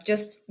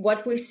just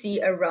what we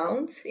see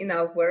around in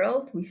our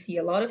world. We see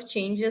a lot of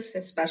changes,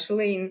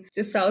 especially in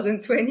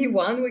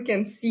 2021. We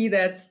can see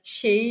that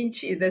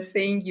change is the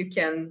thing you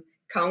can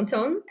count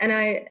on. And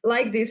I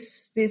like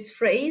this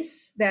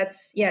phrase that,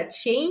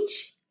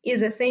 change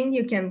is a thing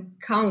you can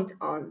count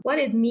on. What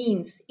it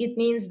means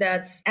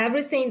that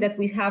everything that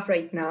we have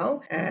right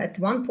now at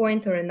one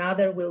point or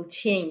another will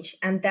change,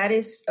 and that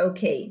is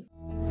okay.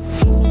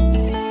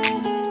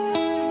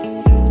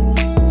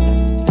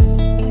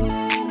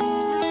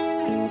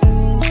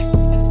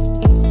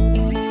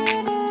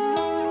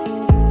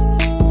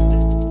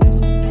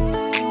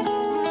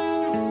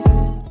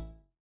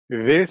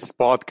 This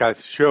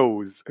podcast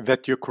shows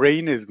that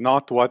Ukraine is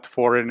not what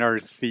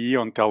foreigners see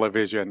on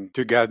television.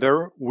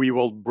 Together, we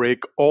will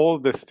break all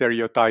the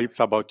stereotypes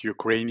about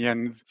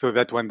Ukrainians so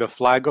that when the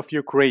flag of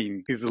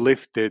Ukraine is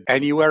lifted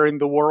anywhere in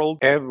the world,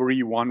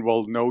 everyone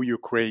will know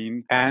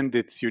Ukraine and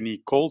its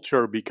unique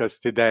culture, because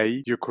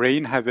today,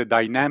 Ukraine has a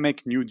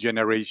dynamic new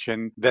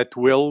generation that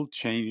will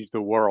change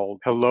the world.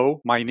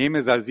 Hello, my name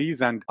is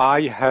Aziz and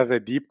I have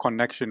a deep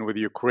connection with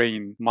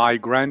Ukraine. My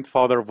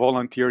grandfather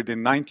volunteered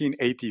in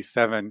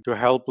 1987 to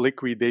help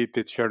liquidate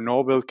the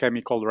Chernobyl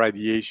chemical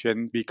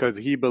radiation because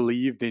he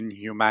believed in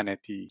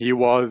humanity. He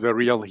was a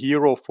real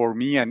hero for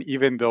me, and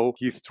even though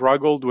he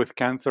struggled with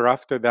cancer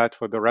after that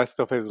for the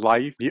rest of his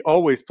life, he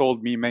always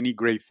told me many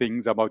great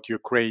things about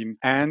Ukraine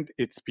and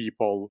its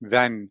people.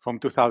 Then, from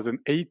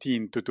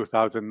 2018 to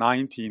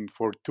 2019,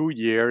 for 2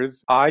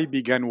 years, I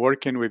began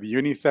working with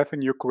UNICEF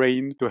in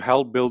Ukraine to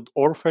help build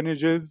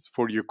orphanages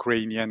for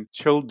Ukrainian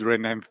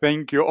children. And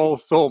thank you all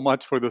so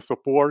much for the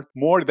support.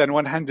 More than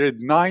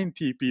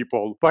 190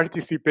 people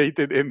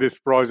participated in this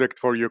project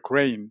for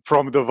Ukraine.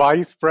 From the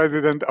vice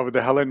president of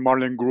the Helen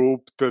Marlin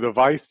Group to the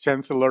vice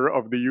chancellor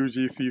of the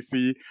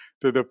UGCC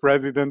to the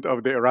president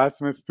of the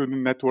Erasmus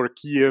Student Network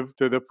Kiev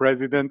to the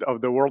president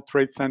of the World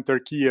Trade Center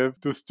Kiev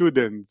to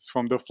students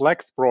from the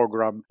FLEX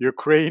program,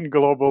 Ukraine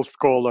Global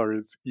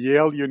Scholars,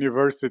 Yale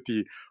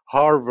University,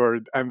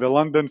 Harvard, and the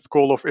London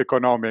School of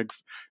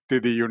Economics, to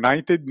the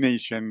United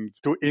Nations,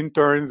 to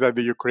interns at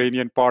the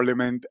Ukrainian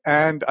Parliament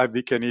and at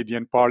the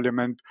Canadian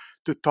Parliament,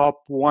 to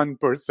top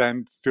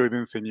 1%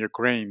 students in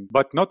Ukraine.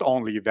 But not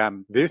only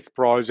them. This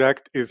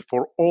project is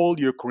for all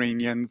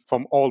Ukrainians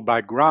from all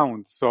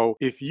backgrounds. So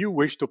if you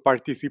wish to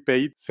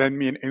participate, send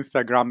me an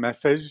Instagram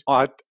message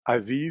at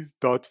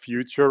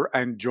aziz.future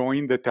and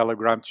join the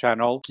Telegram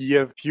channel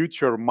Kiev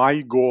Future.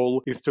 My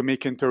goal is to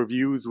make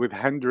interviews with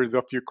hundreds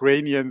of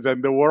Ukrainians,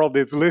 and the world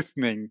is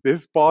listening.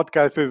 This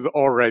podcast is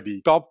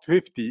already top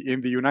 50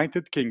 in the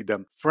United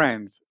Kingdom,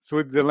 France,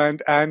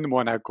 Switzerland, and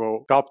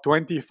Monaco, top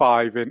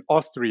 25 in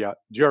Austria,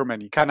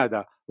 Germany,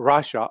 Canada,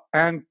 Russia,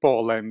 and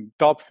Poland,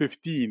 top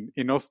 15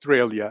 in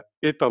Australia,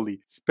 Italy,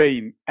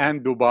 Spain,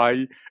 and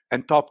Dubai,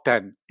 and top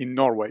 10 in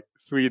Norway,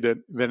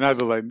 Sweden, the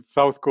Netherlands,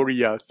 South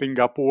Korea,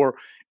 Singapore,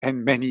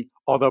 and many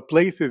other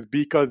places,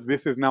 because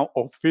this is now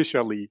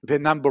officially the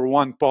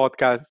 #1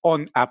 podcast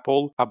on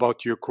Apple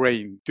about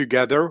Ukraine.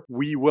 Together,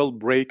 we will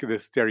break the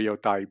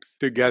stereotypes.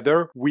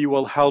 Together, we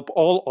will help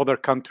all other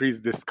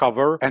countries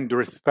discover and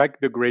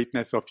respect the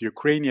greatness of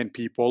Ukrainian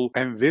people,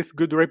 and this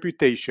good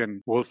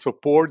reputation will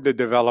support the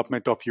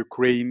development of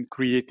Ukraine,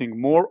 creating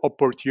more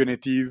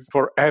opportunities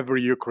for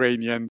every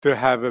Ukrainian to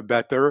have a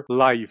better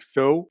life.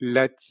 So,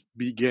 let's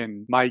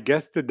begin. My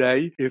guest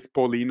today is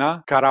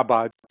Polina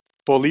Karabat.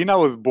 Polina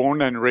was born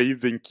and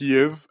raised in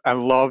Kiev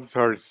and loves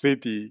her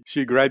city.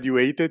 She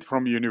graduated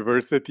from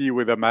university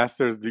with a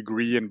master's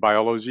degree in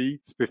biology,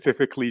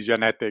 specifically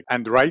genetics.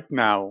 And right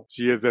now,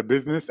 she is a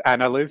business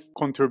analyst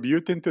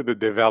contributing to the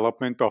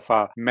development of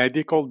a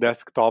medical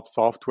desktop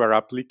software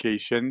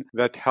application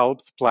that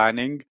helps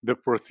planning the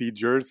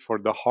procedures for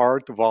the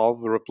heart valve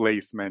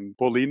replacement.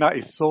 Polina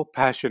is so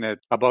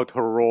passionate about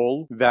her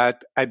role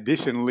that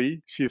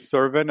additionally, she's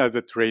serving as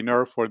a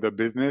trainer for the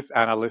Business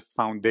Analyst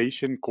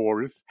Foundation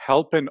course,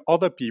 helping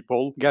other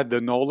people get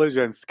the knowledge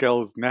and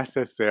skills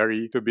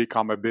necessary to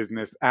become a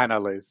business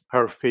analyst.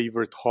 Her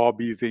favorite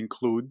hobbies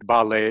include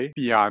ballet,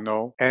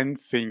 piano, and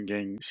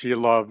singing. She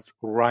loves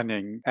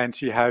running, and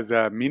she has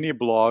a mini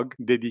blog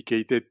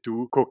dedicated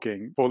to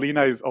cooking.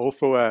 Polina is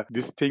also a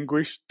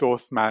distinguished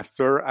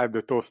Toastmaster at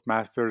the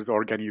Toastmasters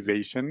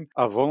organization,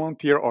 a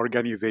volunteer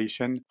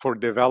organization for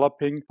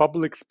developing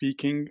public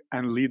speaking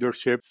and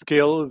leadership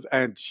skills,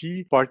 and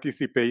she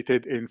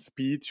participated in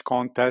speech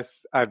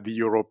contests at the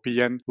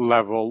European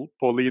level.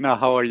 Polina,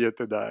 how are you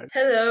today?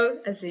 Hello,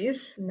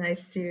 Aziz.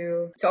 Nice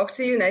to talk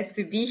to you. Nice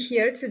to be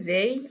here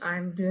today.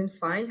 I'm doing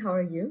fine. How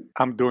are you?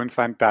 I'm doing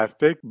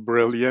fantastic,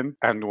 brilliant,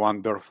 and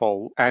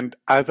wonderful. And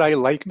as I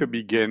like to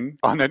begin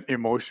on an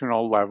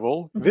emotional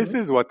level, this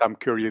is what I'm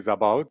curious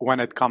about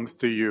when it comes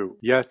to you.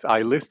 Yes,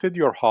 I listed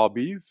your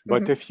hobbies,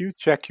 but if you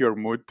check your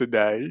mood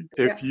today,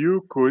 if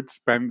you could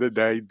spend the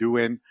day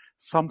doing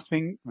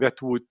something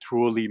that would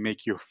truly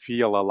make you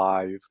feel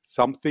alive,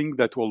 something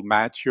that will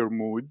match your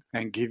mood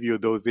and give you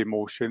those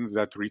emotions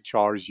that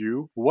recharge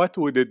you, what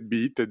would it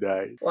be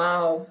today?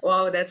 Wow,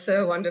 that's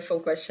a wonderful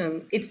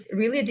question. It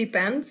really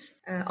depends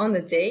on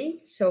the day.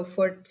 So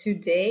for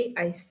today,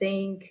 I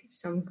think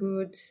some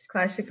good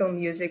classical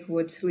music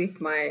would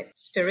lift my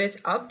spirit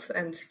up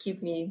and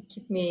keep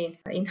me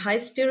in high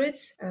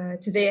spirits.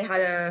 Today I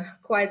had a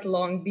quite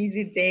long,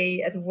 busy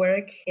day at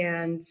work,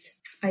 and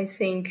I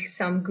think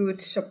some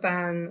good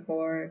Chopin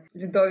or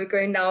Ludovico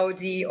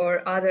Einaudi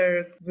or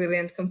other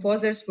brilliant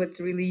composers would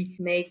really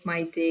make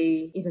my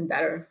day even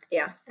better.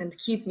 Yeah, and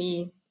keep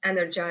me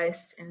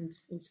energized and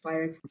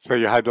inspired. So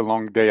you had a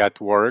long day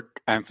at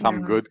work and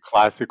some Yeah. good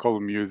classical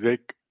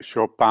music,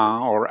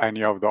 Chopin or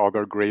any of the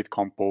other great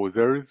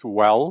composers.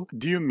 Well,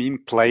 do you mean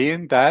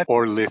playing that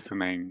or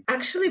listening?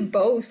 Actually,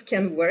 both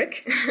can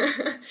work.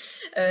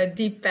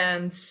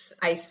 Depends.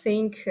 I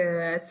think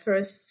at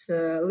first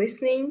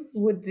listening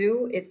would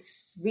do.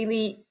 It's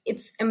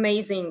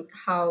amazing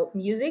how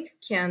music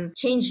can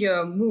change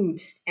your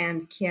mood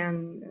and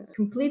can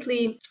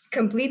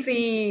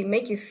completely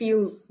make you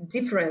feel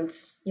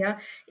different. Yeah,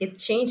 it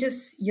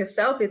changes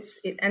yourself.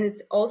 And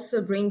it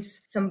also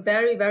brings some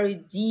very, very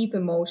deep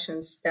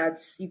emotions that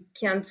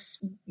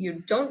you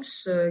don't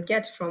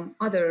get from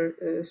other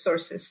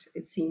sources,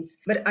 it seems.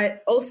 But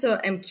I also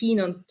am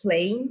keen on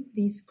playing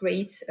these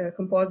great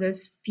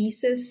composers'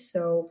 pieces.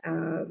 So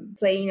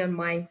playing on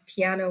my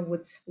piano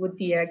would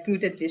be a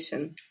good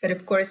addition. But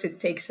of course, it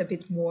takes a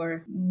bit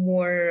more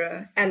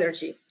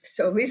energy.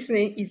 So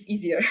listening is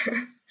easier.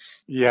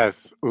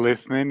 Yes,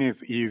 listening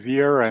is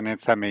easier, and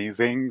it's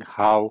amazing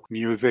how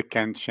music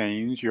can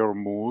change your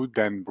mood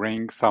and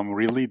bring some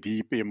really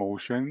deep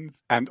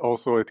emotions. And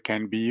also, it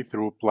can be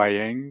through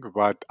playing,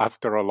 but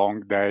after a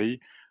long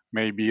day,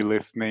 maybe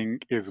listening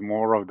is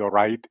more of the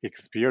right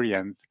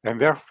experience.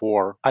 And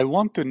therefore, I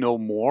want to know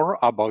more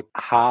about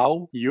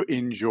how you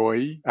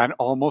enjoy and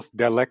almost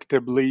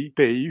delectably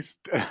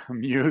taste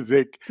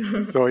music.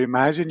 So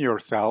imagine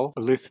yourself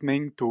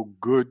listening to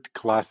good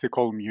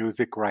classical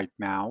music right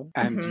now,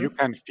 and you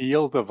can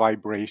feel the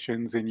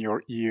vibrations in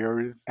your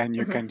ears and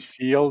you can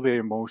feel the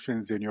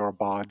emotions in your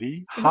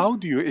body. How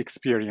do you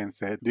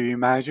experience it? Do you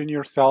imagine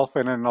yourself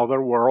in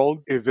another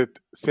world? Is it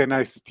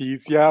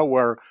synesthesia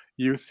where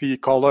you see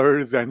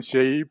colors and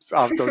shapes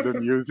after the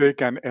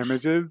music and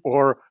images?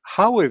 Or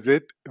how is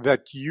it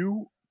that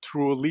you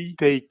truly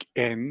take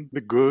in the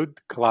good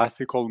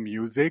classical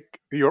music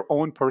your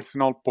own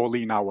personal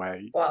Paulina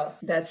way? Wow,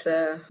 that's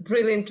a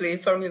brilliantly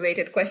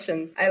formulated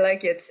question. I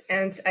like it.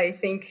 And I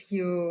think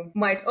you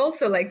might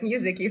also like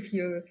music if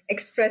you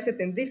express it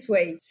in this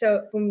way.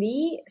 So for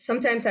me,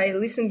 sometimes I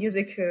listen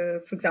music,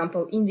 for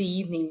example, in the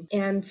evening.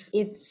 And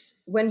it's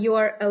when you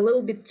are a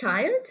little bit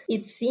tired,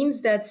 it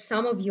seems that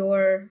some of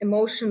your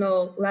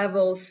emotional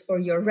levels or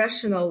your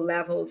rational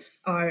levels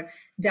are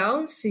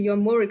down. So you're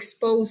more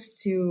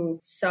exposed to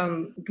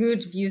some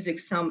good music,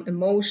 some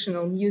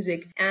emotional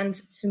music. And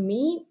to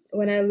me,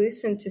 when I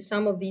listen to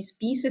some of these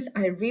pieces,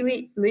 I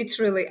really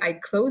literally, I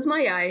close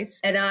my eyes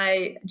and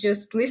I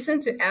just listen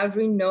to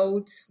every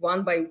note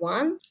one by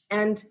one.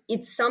 And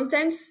it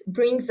sometimes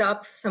brings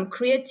up some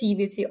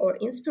creativity or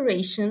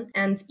inspiration,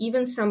 and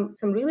even some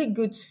really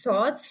good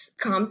thoughts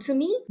come to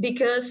me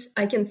because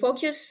I can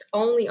focus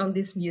only on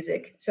this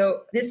music.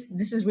 So this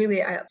is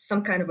really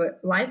some kind of a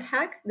life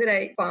hack that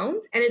I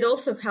found. And it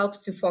also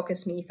helps to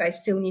focus me if I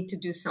still need to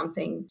do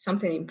something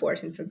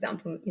important, for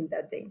example, in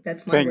that day.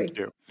 That's my way. Thank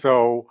you.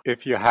 So,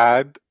 if you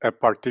had a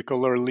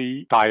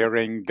particularly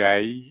tiring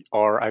day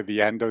or at the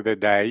end of the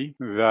day,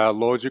 the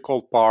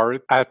logical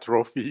part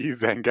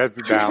atrophies and gets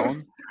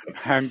down,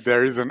 and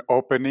there is an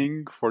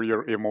opening for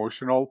your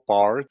emotional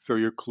part. So,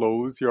 you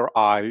close your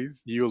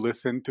eyes, you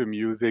listen to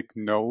music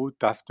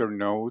note after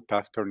note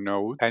after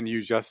note, and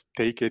you just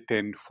take it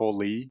in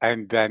fully.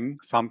 And then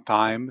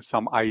sometimes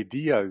some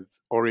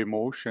ideas or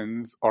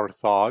emotions or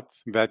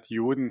thoughts that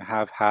you wouldn't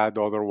have had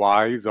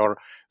otherwise, or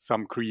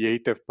some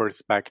creative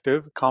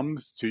perspective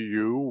comes to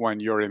you when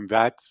you're in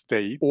that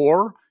state.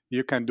 Or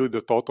you can do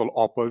the total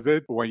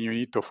opposite. When you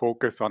need to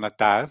focus on a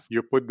task,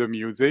 you put the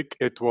music,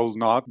 it will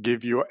not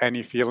give you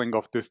any feeling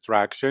of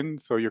distraction.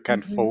 So you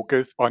can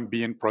focus on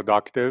being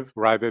productive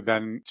rather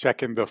than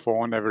checking the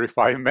phone every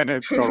 5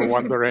 minutes or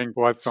wondering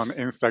what's on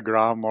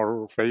Instagram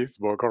or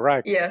Facebook,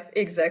 correct? Yeah,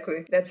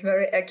 exactly. That's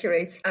very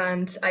accurate.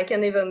 And I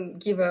can even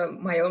give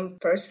my own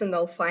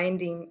personal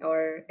finding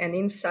or an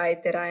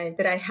insight that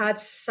I had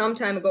some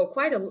time ago,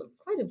 quite a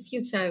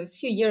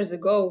few years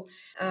ago,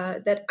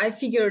 that I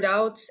figured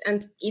out.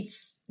 And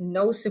it's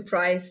no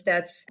surprise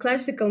that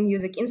classical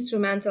music,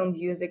 instrumental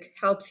music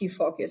helps you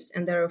focus.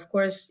 And there are, of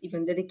course,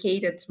 even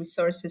dedicated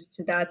resources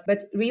to that.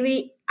 But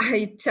really,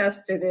 I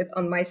tested it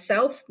on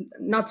myself,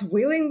 not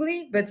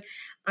willingly, but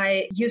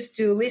I used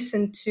to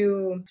listen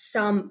to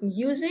some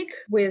music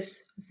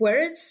with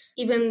words,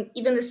 even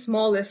the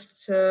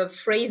smallest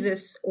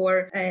phrases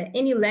or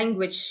any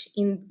language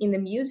in the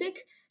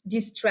music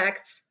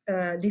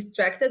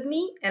distracted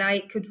me, and I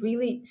could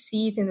really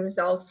see it in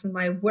results in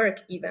my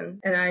work even.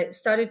 And I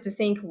started to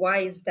think, why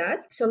is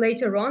that? So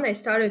later on, I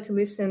started to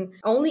listen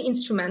only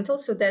instrumental,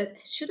 so that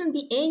shouldn't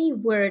be any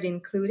word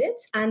included,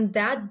 and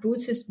that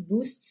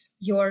boosts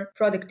your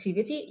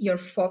productivity, your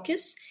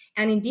focus.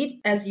 And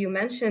indeed, as you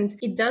mentioned,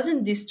 it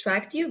doesn't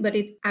distract you, but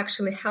it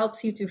actually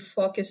helps you to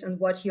focus on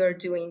what you're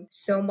doing.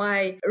 So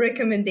my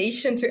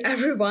recommendation to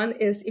everyone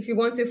is, if you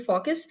want to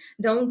focus,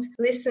 don't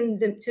listen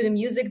to the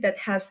music that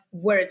has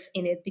words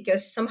in it,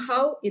 because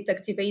somehow it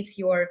activates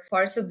your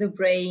parts of the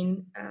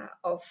brain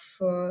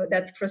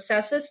that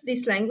processes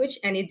this language,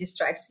 and it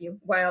distracts you.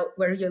 While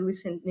where you're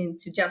listening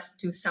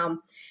to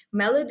some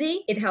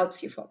melody, it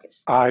helps you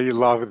focus. I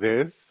love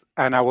this.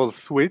 And I will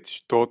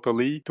switch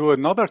totally to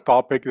another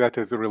topic that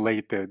is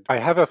related. I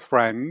have a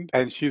friend,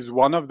 and she's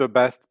one of the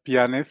best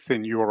pianists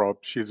in Europe.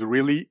 She's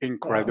really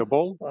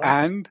incredible. Wow.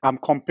 And I'm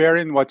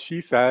comparing what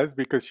she says,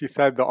 because she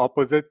said the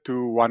opposite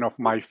to one of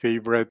my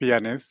favorite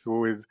pianists,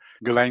 who is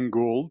Glenn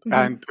Gould. Mm-hmm.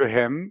 And to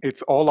him,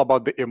 it's all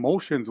about the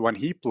emotions when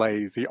he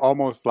plays. He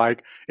almost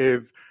like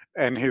is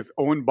in his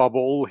own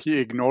bubble. He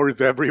ignores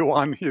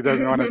everyone. He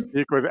doesn't want to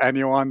speak with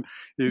anyone.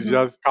 He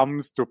just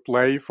comes to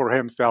play for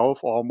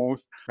himself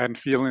almost, and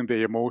feeling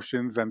the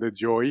emotions and the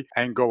joy,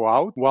 and go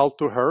out. Well,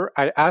 to her,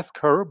 I ask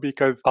her,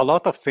 because a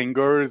lot of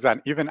singers and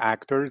even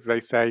actors,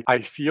 they say, I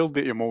feel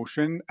the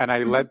emotion and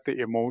I let the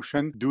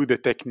emotion do the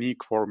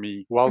technique for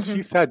me. Well,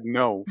 she said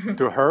no.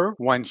 To her,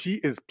 when she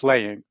is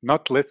playing,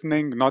 not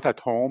listening, not at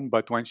home,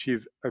 but when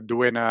she's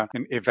doing an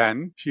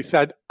event, she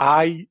said,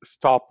 I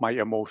stop my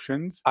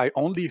emotions. I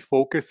only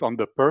focus on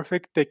the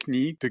perfect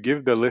technique to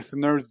give the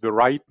listeners the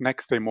right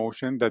next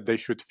emotion that they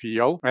should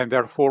feel. And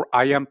therefore,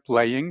 I am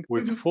playing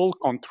with full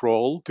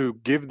control to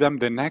give them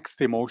the next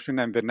emotion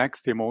and the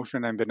next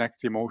emotion and the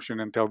next emotion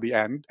until the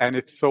end. And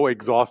it's so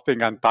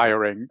exhausting and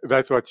tiring.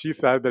 That's what she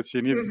said, that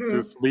she needs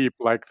to sleep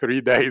like 3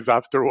 days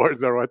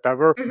afterwards or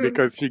whatever,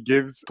 because she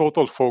gives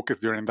total focus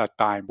during that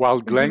time.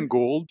 While Glenn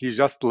Gould, he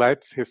just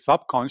lets his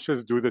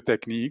subconscious do the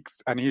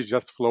techniques, and he's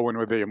just flowing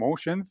with the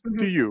emotions.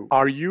 To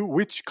you,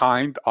 which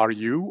kind are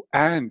you?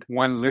 And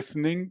when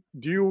listening,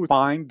 do you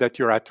find that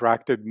you're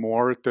attracted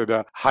more to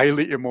the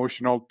highly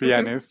emotional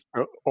pianist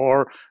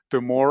or to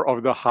more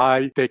of the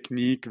high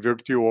technique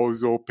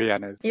virtuoso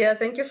pianist? Yeah,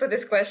 thank you for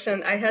this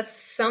question. I had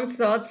some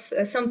thoughts,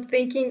 some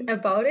thinking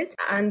about it.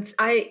 And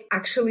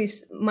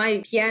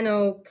my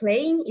piano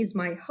playing is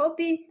my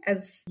hobby,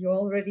 as you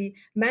already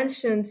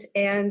mentioned.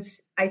 And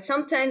I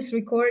sometimes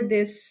record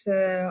this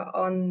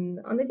on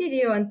a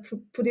video and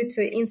put it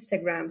to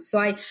Instagram. So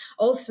I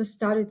also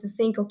started to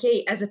think,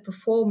 okay, as a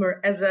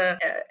performer, as a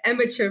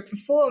amateur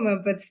performer,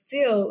 but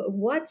still,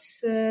 what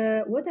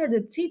are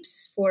the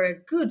tips for a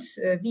good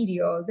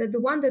video? The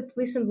one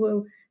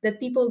that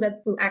people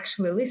that will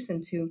actually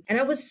listen to. And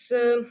I was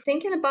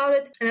thinking about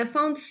it, and I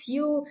found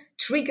few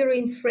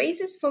triggering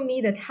phrases for me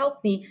that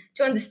helped me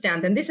to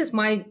understand. And this is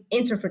my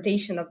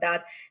interpretation of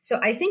that. So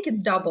I think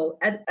it's double.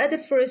 At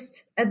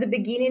the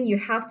beginning, you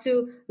have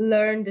to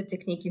learn the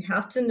technique. You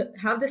have to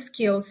have the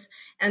skills,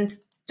 and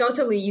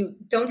totally, you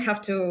don't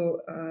have to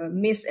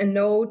miss a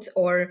note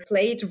or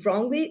play it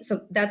wrongly.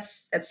 So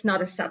that's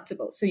not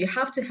acceptable. So you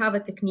have to have a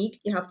technique.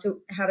 You have to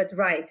have it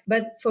right.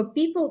 But for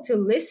people to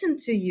listen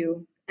to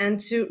you and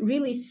to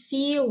really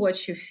feel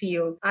what you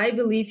feel, I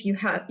believe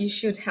you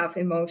should have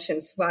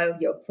emotions while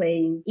you're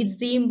playing. It's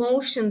the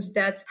emotions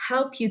that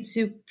help you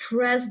to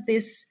press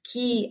this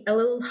key a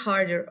little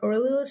harder or a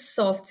little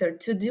softer,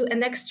 to do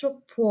an extra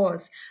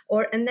pause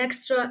or an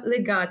extra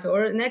legato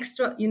or an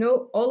extra,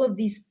 all of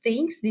these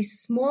things, these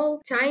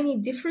small, tiny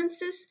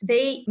differences,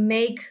 they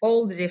make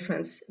all the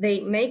difference.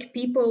 They make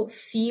people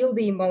feel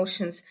the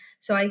emotions.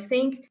 So I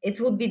think it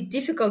would be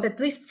difficult, at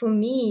least for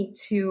me,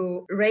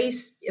 to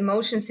raise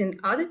emotions in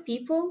other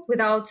people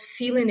without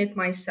feeling it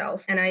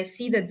myself. And I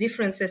see the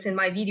differences in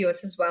my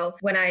videos as well,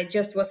 when I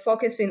just was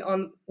focusing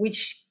on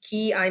which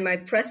key am I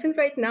pressing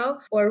right now,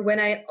 or when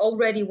I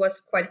already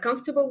was quite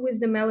comfortable with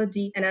the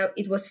melody and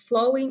it was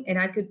flowing, and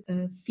I could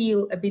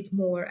feel a bit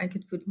more, I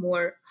could put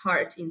more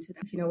heart into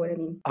that, if you know what I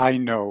mean. I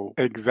know,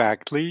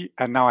 exactly.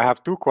 And now I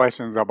have 2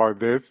 questions about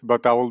this,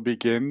 but I will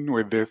begin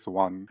with this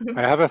one.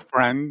 I have a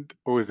friend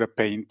who is a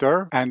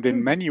painter, and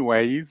in many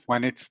ways,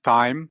 when it's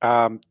time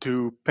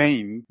to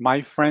paint,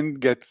 my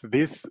friend gets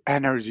this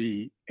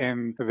energy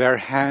in their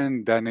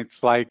hand, and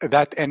it's like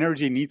that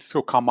energy needs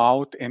to come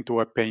out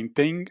into a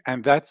painting,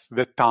 and that's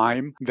the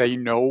time they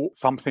know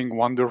something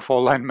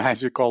wonderful and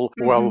magical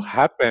will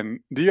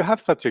happen. Do you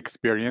have such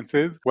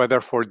experiences,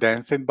 whether for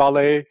dance and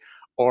ballet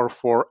or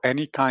for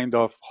any kind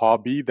of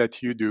hobby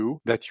that you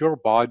do, that your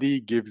body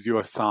gives you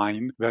a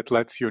sign that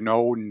lets you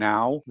know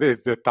now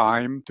is the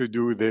time to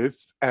do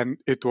this and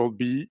it will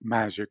be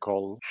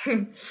magical?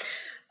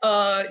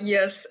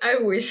 Yes, I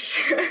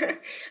wish.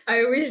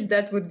 I wish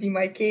that would be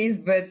my case,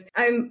 but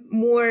I'm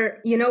more,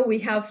 we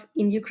have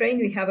in Ukraine,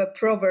 we have a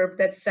proverb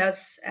that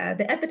says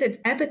the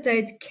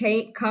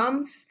appetite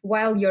comes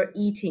while you're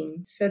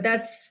eating. So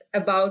that's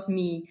about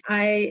me.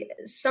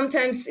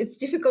 Sometimes it's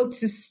difficult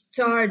to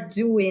start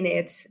doing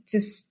it, to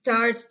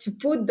start to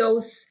put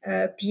those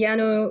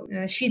piano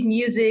sheet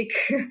music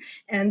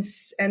and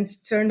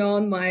turn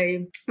on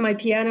my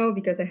piano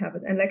because I have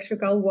an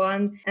electrical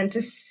one, and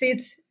to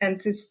sit and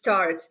to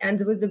start.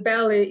 And with the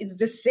ballet, it's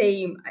the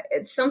same.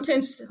 It's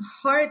sometimes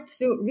hard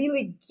to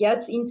really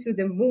get into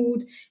the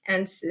mood.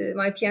 And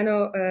my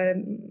piano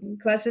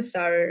classes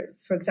are,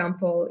 for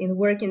example, in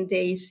working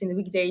days, in the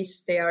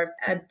weekdays, they are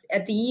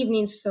at the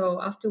evening.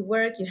 So after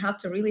work, you have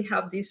to really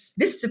have this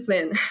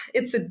discipline.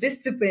 It's a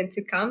discipline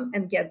to come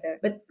and get there.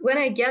 But when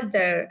I get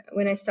there,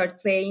 when I start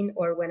playing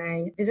or when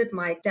I visit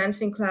my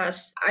dancing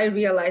class, I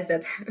realize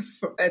that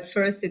at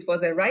first it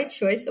was a right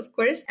choice, of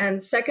course.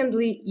 And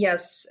secondly,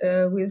 yes,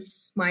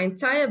 with my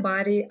entire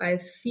body, I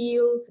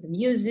feel the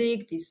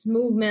music, these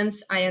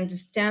movements. I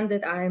understand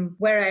that I'm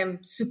where I'm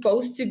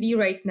supposed to be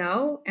right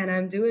now, and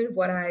I'm doing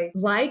what I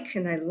like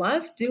and I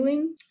love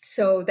doing.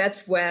 So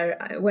that's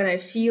where, when I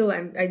feel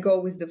I go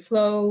with the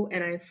flow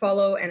and I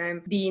follow and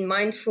I'm being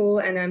mindful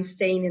and I'm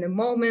staying in a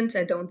moment.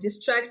 I don't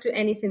distract to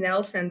anything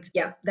else. And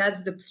yeah,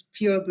 that's the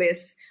pure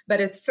bliss.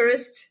 But at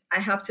first, I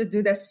have to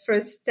do this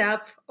first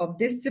step of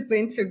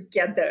discipline to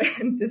get there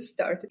and to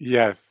start.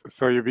 Yes.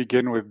 So you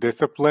begin with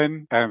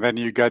discipline and then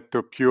you get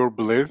to pure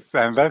bliss.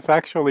 And that's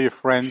actually a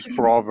French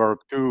proverb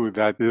too,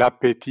 that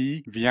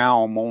l'appétit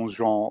vient en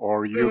mangeant,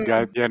 or you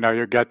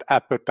get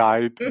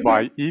appetite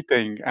by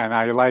eating. And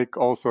I like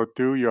also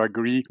too, you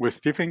agree with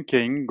Stephen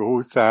King,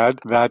 who said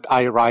that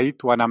I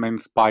write when I'm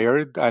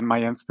inspired, and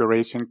my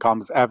inspiration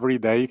comes every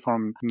day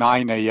from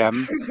 9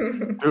 a.m.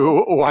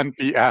 to 1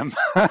 p.m.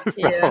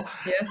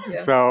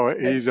 So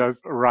he's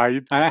just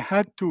right. And I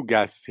had two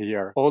guests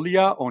here,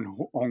 Olia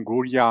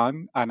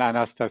Ongurian and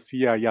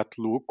Anastasia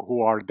Yatluk,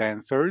 who are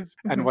dancers.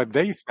 And what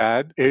they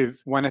said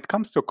is when it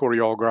comes to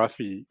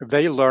choreography,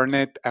 they learn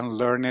it and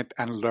learn it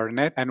and learn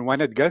it. And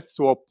when it gets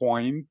to a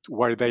point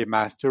where they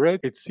master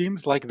it, it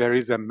seems like there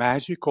is a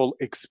magical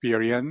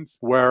experience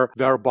where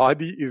their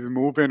body is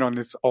moving on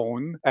its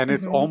own. And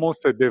it's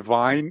almost a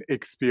divine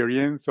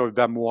experience of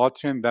them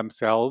watching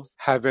themselves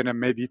having a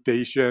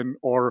meditation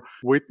or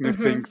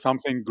witnessing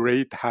something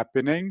great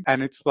happening.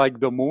 And it's like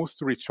the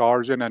most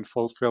recharging and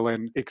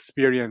fulfilling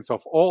experience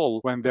of all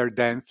when they're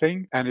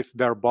dancing, and it's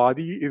their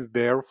body is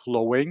there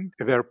flowing.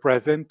 They're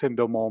present in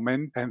the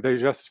moment and they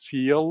just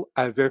feel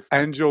as if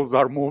angels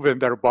are moving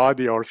their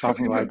body or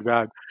something like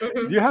that.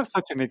 Do you have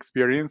such an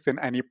experience in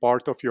any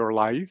part of your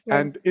life? Yeah.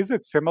 And is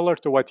it similar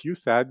to what you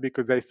said?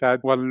 Because they said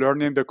when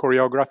learning the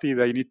choreography,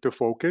 they need to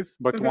focus,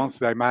 but once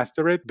they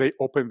master it, they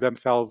open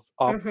themselves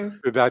up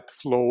to that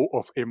flow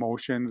of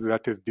emotions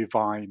that is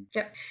divine.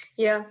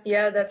 Yeah.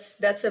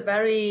 That's a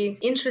very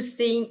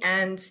interesting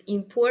and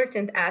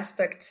important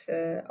aspect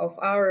of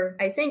our.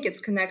 I think it's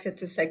connected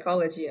to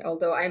psychology.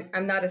 Although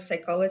I'm not a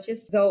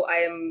psychologist, though I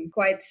am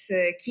quite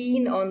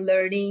keen on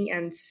learning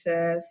and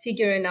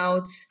figuring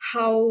out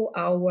how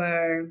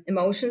our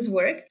emotions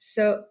work.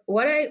 So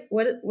what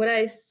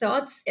I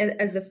thought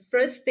as the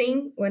first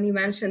thing when you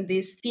mentioned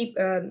these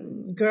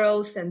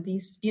girls and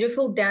these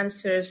beautiful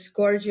dancers,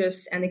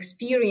 gorgeous and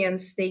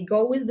experienced, they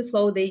go with the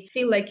flow. They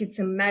feel like it's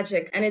a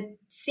magic, and it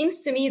seems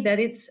to me that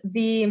it's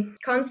the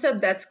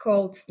concept that's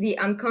called the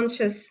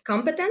unconscious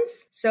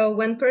competence. So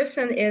when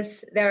person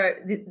is there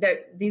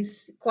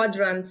these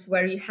quadrants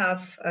where you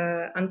have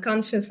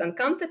unconscious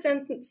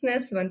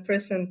incompetentness. When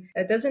person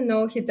doesn't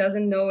know, he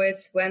doesn't know it.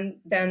 When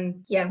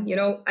then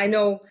I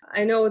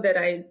know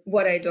that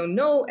what I don't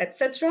know,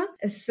 etc.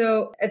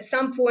 So at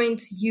some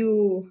point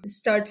you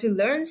start to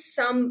learn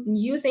some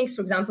new things.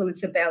 For example,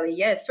 it's a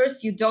ballet. At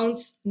first you don't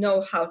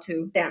know how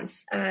to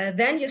dance.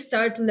 Then you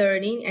start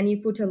learning and you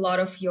put a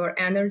lot of your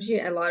energy,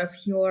 a lot of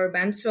your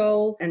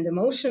mental and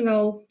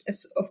emotional,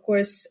 of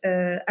course,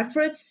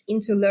 efforts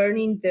into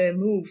learning the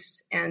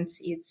moves. And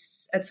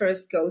it's at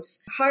first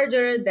goes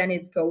harder, then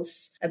it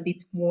goes a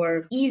bit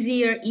more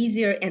easier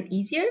and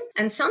easier.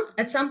 And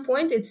at some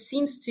point, it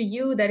seems to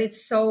you that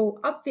it's so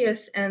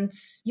obvious and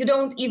you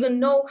don't even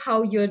know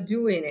how you're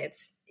doing it.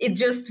 It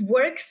just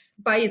works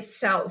by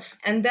itself.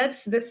 And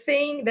that's the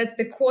thing, that's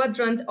the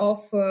quadrant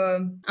of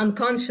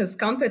unconscious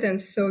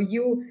competence. So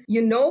you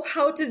know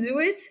how to do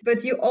it,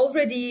 but you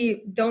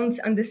already don't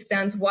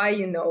understand why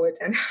you know it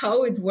and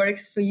how it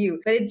works for you.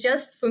 But it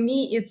just, for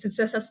me, it's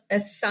just a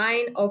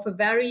sign of a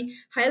very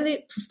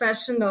highly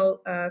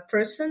professional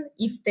person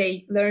if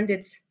they learned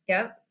it,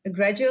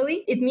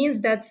 gradually. It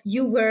means that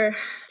you were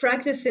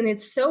practicing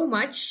it so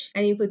much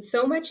and you put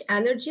so much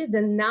energy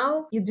that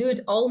now you do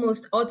it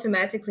almost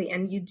automatically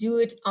and you do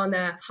it on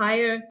a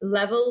higher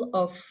level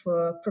of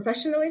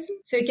professionalism.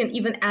 So you can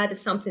even add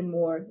something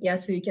more.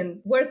 So you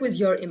can work with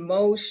your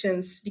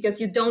emotions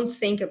because you don't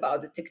think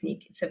about the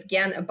technique. It's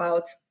again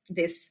about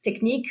this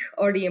technique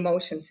or the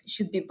emotions. It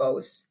should be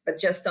both, but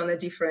just on a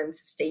different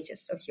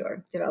stages of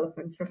your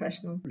development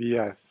professional.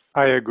 Yes,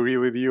 I agree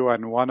with you.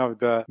 And one of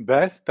the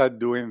best at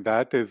doing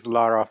that is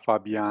Lara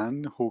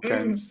Fabian, who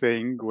can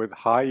sing with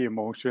high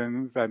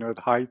emotions and with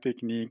high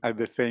technique at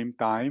the same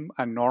time.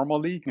 And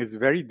normally it's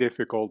very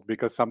difficult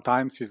because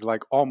sometimes she's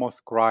like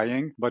almost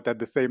crying, but at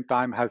the same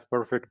time has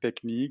perfect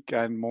technique.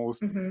 And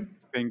most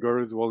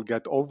singers will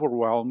get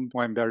overwhelmed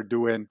when they're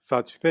doing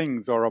such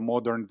things. Or a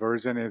modern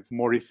version is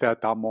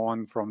Morissette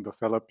Amon from the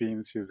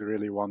Philippines. She's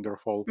really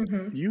wonderful.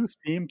 You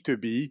seem to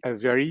be a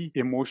very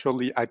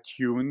emotionally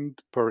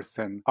attuned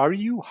person. Are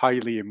you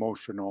highly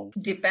emotional?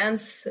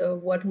 Depends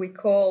what we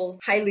call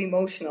highly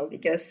emotional,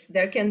 because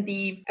there can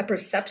be a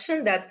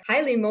perception that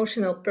highly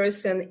emotional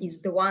person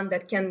is the one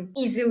that can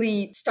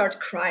easily start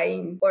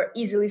crying or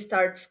easily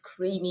start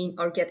screaming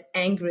or get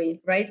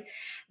angry, right?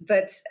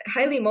 But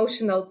highly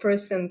emotional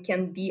person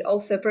can be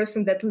also a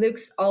person that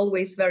looks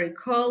always very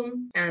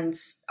calm and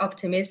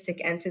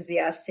optimistic,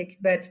 enthusiastic,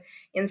 but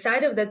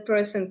inside of that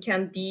person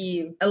can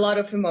be a lot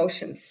of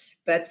emotions,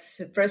 but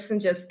the person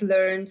just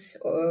learned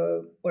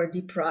or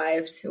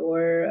deprived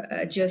or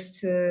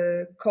just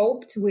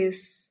coped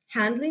with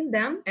handling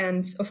them.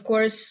 And of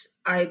course,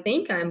 I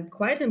think I'm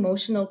quite an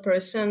emotional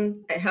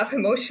person. I have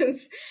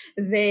emotions.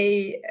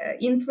 They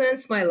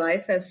influence my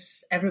life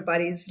as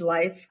everybody's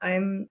life.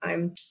 I'm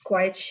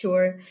quite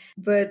sure.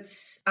 But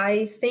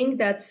I think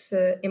that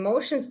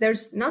emotions,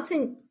 there's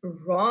nothing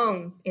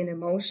wrong in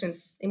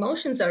emotions.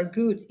 Emotions are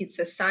good. It's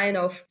a sign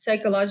of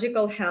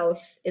psychological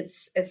health.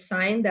 It's a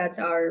sign that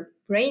our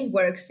brain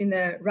works in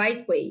the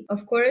right way.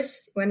 Of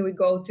course, when we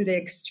go to the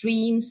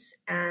extremes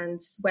and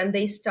when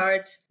they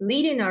start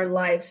leading our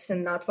lives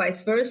and not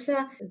vice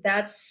versa,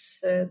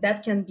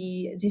 that can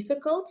be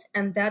difficult,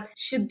 and that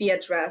should be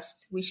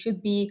addressed. We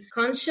should be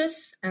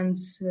conscious and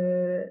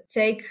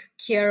take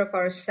care of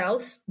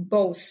ourselves,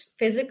 both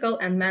physical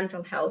and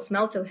mental health.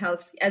 Mental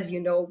health, as you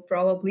know,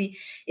 probably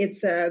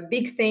it's a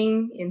big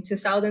thing in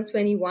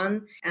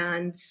 2021,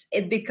 and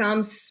it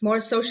becomes more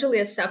socially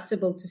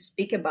acceptable to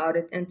speak about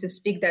it and to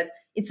speak that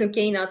it's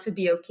okay not to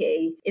be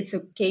okay. It's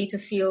okay to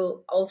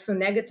feel also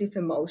negative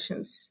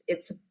emotions.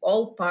 It's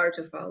all part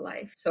of our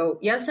life. So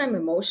yes, I'm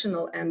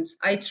emotional, and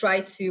I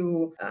try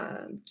to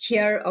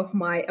care of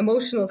my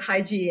emotional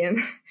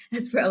hygiene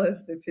as well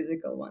as the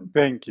physical one.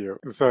 Thank you.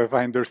 So if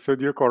I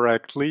understood you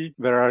correctly,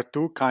 there are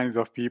two kinds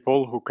of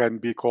people who can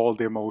be called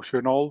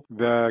emotional.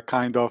 The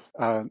kind of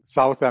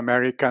South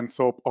American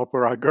soap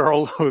opera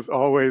girl who's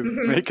always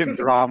making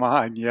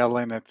drama and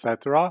yelling,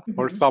 etc.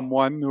 Or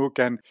someone who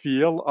can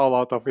feel a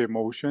lot of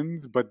emotions,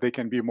 but they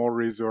can be more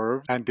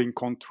reserved and in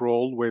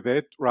control with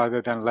it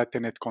rather than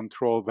letting it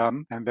control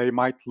them. And they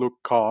might look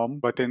calm,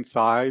 but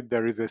inside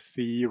there is a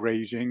sea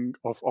raging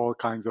of all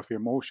kinds of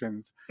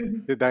emotions.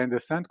 Did I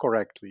understand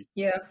correctly?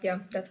 Yeah,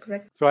 that's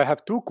correct. So I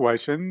have two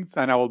questions,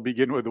 and I will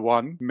begin with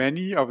one.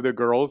 Many of the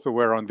girls who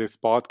were on this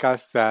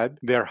podcast said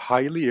they're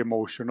highly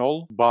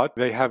emotional, but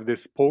they have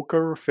this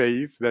poker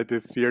face that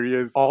is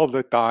serious all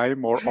the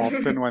time or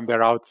often when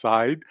they're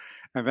outside.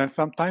 And then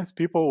sometimes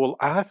people will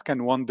ask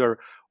and wonder,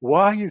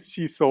 why is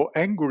she so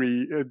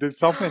angry? Did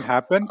something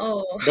happen?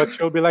 Oh. But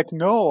she'll be like,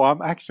 no,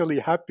 I'm actually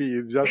happy.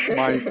 It's just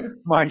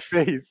my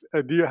face.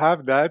 Do you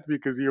have that?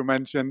 Because you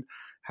mentioned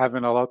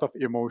having a lot of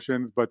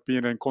emotions, but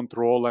being in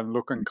control and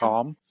looking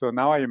calm. So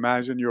now I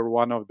imagine you're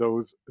one of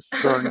those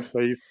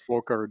stern-faced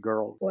poker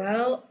girls.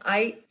 Well,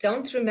 I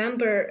don't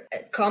remember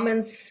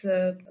comments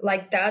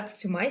like that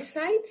to my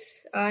side.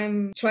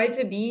 I'm try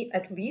to be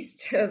at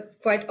least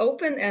quite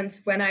open, and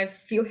when I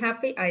feel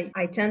happy,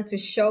 I tend to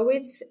show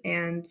it,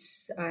 and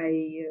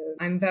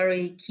I'm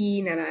very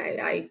keen, and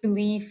I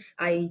believe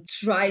I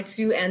try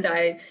to, and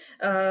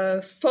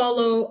I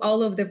follow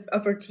all of the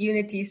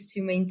opportunities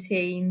to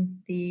maintain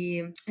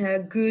the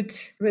good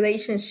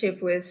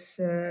relationship with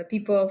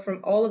people from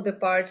all of the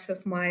parts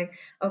of my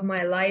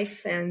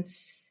life. And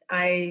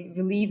I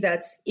believe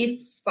that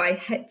if I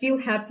feel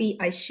happy,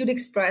 I should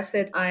express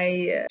it.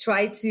 I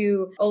try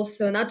to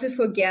also not to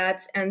forget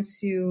and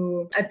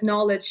to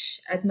acknowledge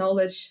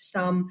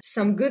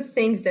some good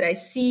things that I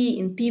see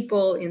in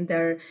people, in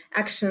their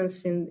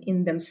actions,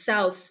 in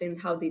themselves, in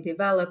how they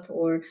develop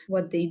or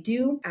what they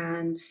do.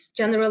 And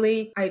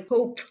generally, I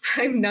hope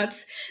I'm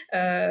not,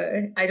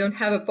 I don't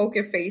have a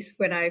poker face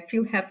when I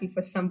feel happy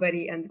for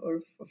somebody and or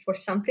for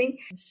something.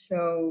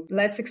 So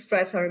let's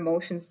express our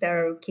emotions.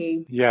 They're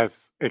okay.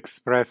 Yes,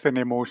 expressing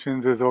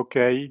emotions is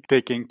okay.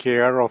 Taking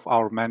care of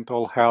our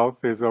mental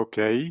health is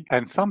okay.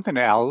 And something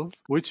else,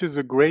 which is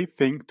a great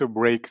thing to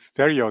break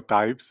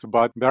stereotypes,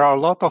 but there are a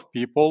lot of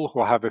people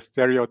who have a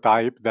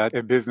stereotype that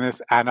a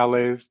business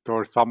analyst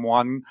or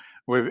someone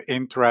with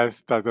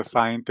interest as a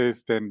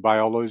scientist in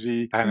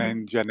biology and in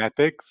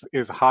genetics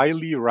is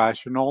highly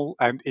rational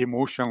and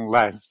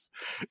emotionless.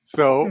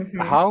 So,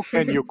 how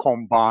can you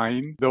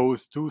combine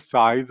those two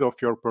sides of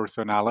your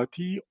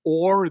personality?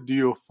 Or do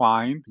you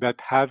find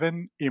that having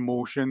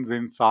emotions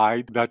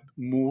inside that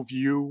move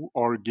you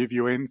or give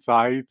you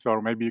insights,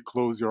 or maybe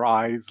close your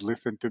eyes,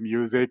 listen to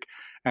music,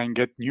 and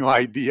get new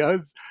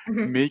ideas,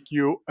 make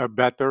you a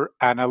better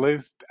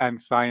analyst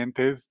and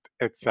scientist,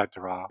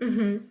 etc.?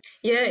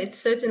 Yeah, it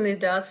certainly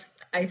does.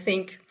 I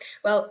think,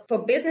 well,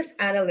 for business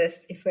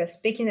analysts, if we're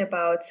speaking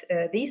about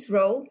this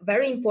role,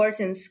 very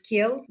important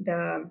skill,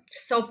 the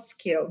soft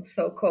skill,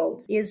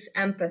 so-called, is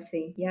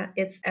empathy. Yeah,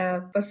 it's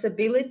a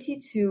possibility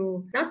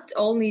to not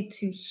only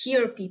to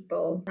hear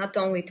people, not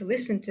only to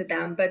listen to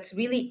them, but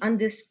really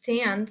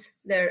understand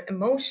their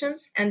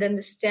emotions and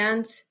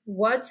understand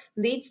what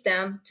leads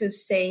them to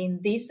saying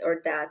this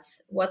or that,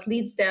 what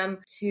leads them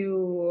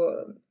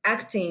to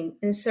acting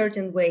in a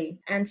certain way.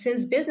 And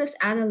since business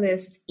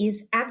analyst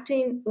is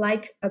acting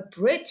like a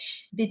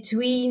bridge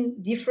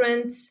between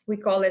different, we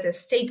call it a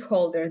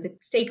stakeholder, the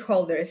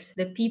stakeholders,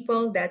 the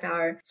people that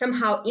are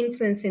somehow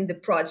influencing the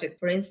project,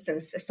 for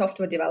instance, a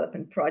software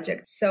development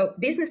project. So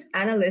business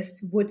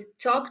analysts would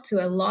talk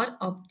to a lot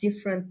of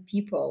different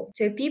people,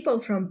 to people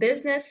from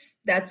business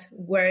that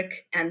work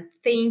and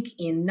think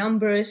in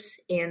numbers,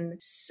 in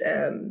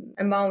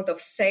amount of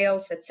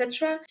sales,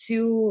 etc.,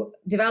 to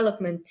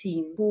development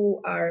team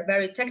who are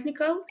very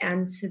technical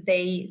and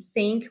they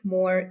think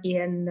more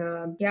in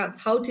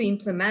how to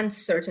implement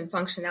certain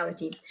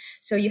functionality.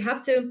 So you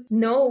have to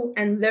know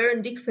and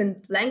learn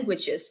different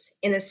languages.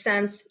 In a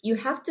sense, you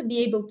have to be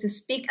able to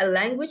speak a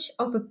language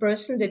of a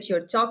person that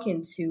you're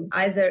talking to.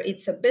 Either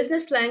it's a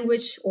business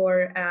language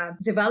or a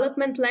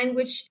development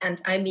language,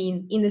 and I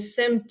mean in the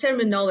same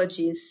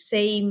terminologies,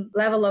 same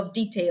level of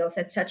details,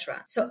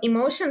 etc. So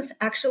emotions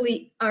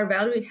actually are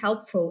very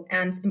helpful,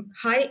 and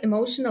high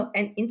emotional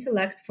and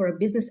intellect for a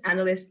business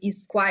analyst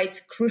is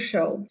quite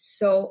crucial.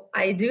 So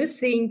I do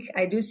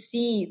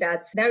see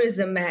that there is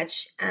a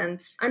match,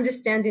 and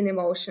understanding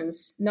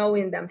emotions,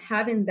 knowing them,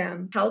 having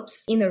them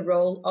helps in the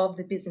role of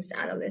the business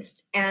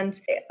analyst. And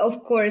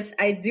of course,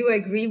 I do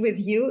agree with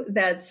you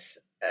that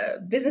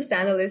business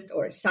analysts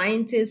or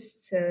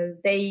scientists,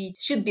 they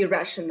should be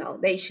rational,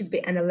 they should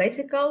be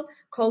analytical,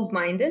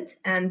 cold-minded,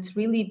 and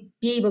really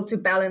be able to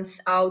balance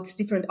out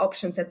different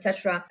options,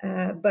 etc.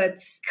 But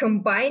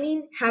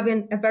combining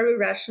having a very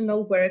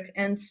rational work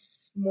and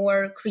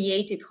more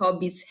creative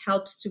hobbies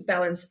helps to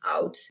balance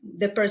out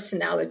the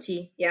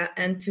personality,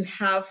 and to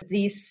have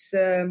this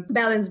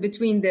balance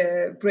between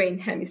the brain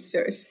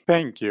hemispheres.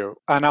 Thank you.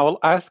 And I will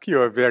ask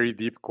you a very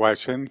deep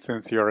question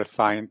since you're a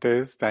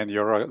scientist and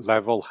you're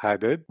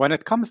level-headed. When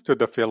it comes to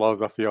the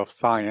philosophy of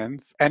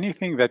science,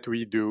 anything that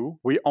we do,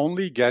 we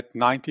only get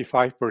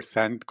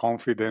 95%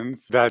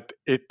 confidence that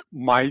it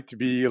might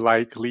be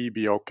likely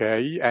be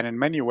okay. And in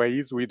many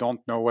ways, we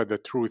don't know what the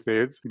truth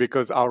is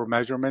because our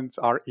measurements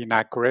are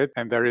inaccurate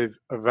and there is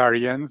a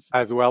variance,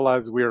 as well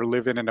as we're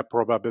living in a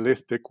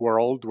probabilistic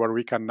world where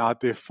we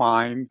cannot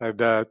define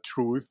the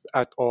truth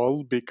at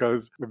all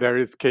because there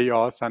is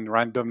chaos and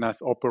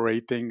randomness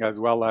operating, as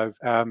well as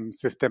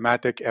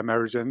systematic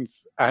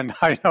emergence. And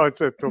I know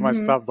it's too much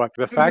stuff, but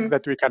the fact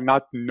that we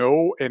cannot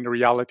know in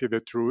reality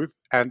the truth,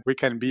 and we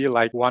can be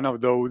like one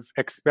of those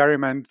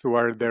experiments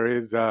where there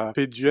is a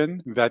pigeon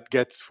that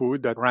gets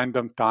food at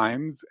random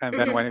times, and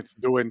then when it's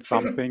doing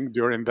something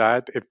during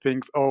that, it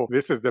thinks, oh,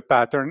 this is the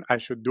pattern, I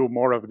should do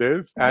more of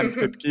this, and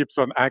it keeps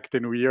on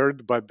acting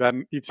weird, but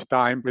then each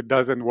time it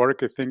doesn't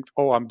work, it thinks,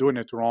 oh, I'm doing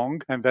it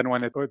wrong, and then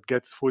when it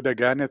gets food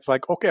again, it's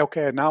like,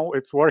 okay, now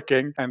it's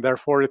working, and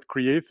therefore it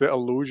creates the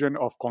illusion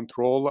of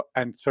control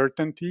and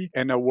certainty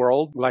in a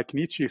world, like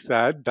Nietzsche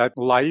said, that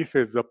life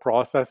is the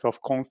process of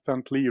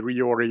constantly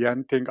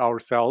reorienting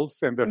ourselves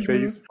in the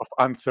face of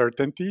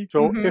uncertainty.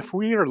 So if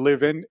we are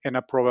living in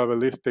a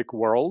probabilistic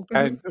world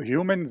and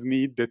humans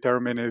need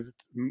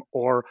determinism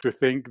or to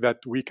think that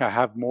we can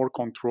have more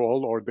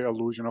control or the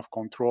illusion of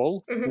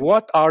control,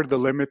 what are the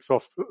limits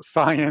of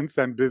science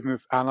and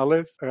business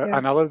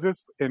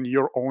analysis in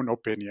your own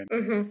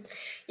opinion?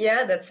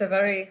 Yeah, that's a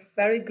very,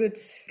 very good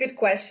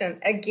question.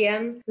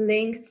 Again,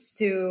 linked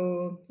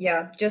to,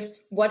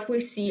 just what we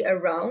see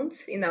around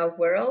in our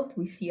world.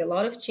 We see a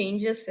lot of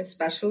changes,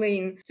 especially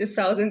in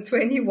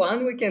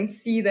 2021. We can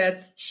see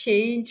that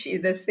change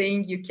is the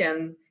thing you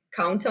can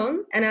count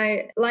on. And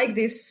I like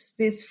this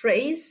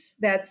phrase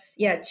that,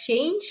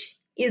 change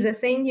is a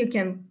thing you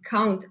can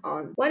count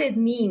on. What it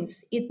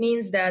means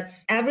that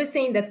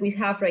everything that we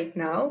have right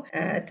now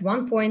at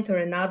one point or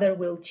another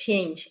will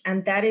change,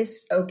 and that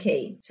is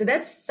okay. So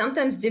that's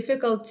sometimes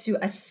difficult to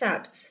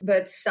accept,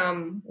 but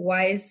some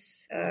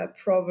wise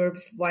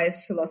proverbs,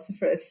 wise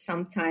philosophers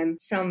some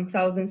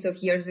thousands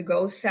of years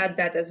ago said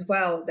that as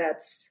well,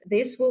 that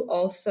this will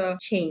also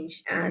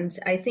change. And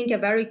I think a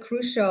very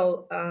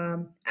crucial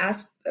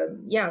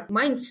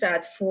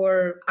mindset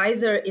for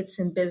either it's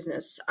in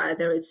business,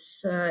 either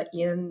it's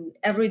in in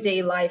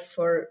everyday life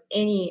for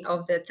any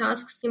of the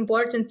tasks,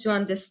 important to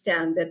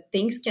understand that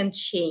things can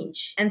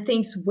change and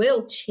things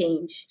will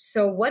change.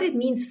 So what it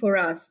means for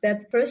us,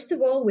 that first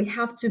of all, we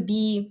have to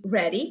be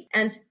ready,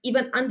 and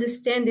even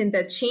understanding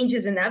that change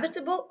is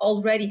inevitable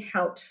already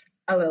helps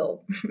a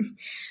little.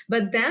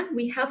 But then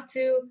we have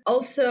to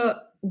also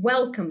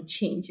welcome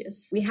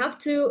changes. We have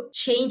to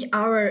change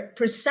our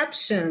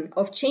perception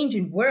of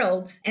changing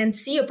worlds and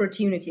see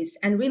opportunities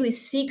and really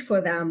seek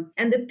for them.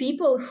 And the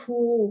people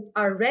who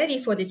are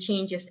ready for the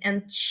changes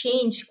and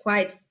change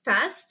quite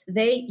fast,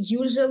 they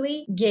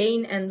usually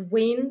gain and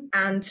win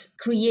and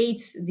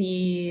create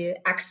the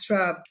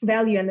extra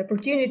value and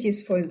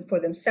opportunities for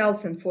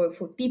themselves and for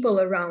people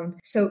around.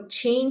 So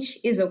change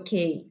is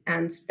okay.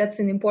 And that's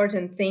an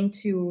important thing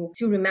to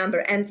remember.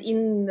 And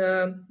in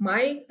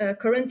my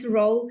current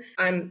role,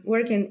 I'm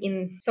working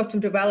in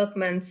software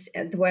development,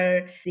 and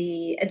where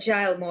the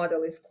agile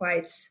model is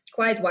quite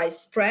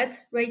widespread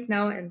right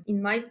now, and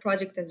in my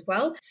project as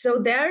well. So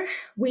there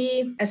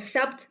we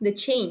accept the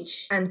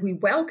change and we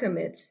welcome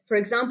it. For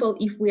example,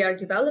 if we are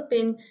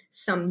developing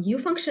some new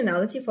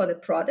functionality for the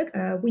product,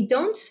 we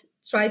don't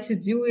try to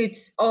do it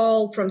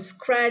all from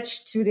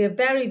scratch to the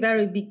very,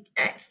 very big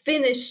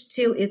finish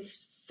till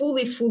it's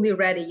fully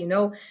ready,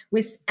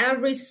 with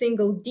every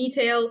single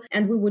detail.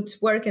 And we would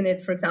work on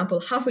it, for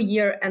example, half a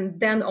year, and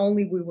then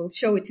only we will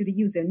show it to the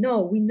user. No,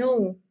 we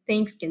know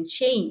things can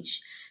change.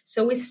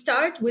 So we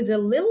start with a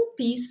little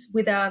piece,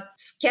 with a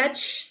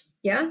sketch.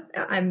 Yeah,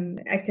 I'm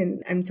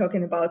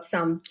talking about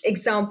some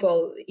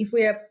example. If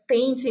we are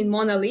painting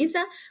Mona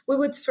Lisa, we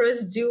would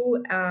first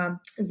do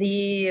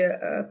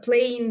the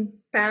plain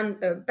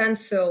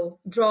pencil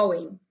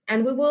drawing.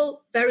 And we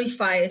will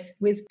verify it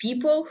with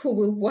people who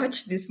will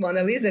watch this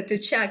Mona Lisa to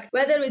check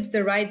whether it's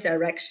the right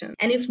direction.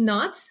 And if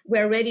not,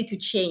 we're ready to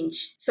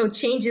change. So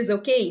change is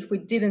okay if we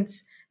didn't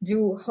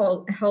do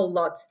a whole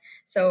lot.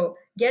 So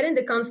getting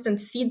the constant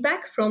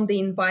feedback from the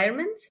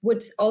environment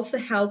would also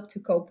help to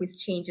cope with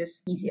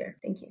changes easier.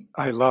 Thank you.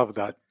 I love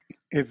that.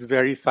 It's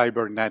very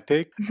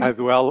cybernetic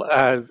as well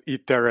as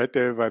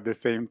iterative at the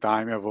same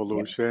time,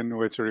 evolution,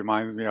 which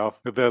reminds me of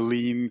the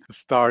lean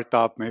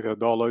startup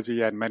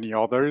methodology and many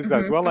others,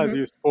 as well as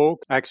you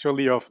spoke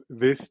actually of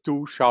this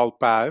too shall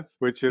pass,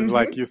 which is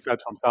like you said,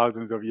 from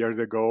thousands of years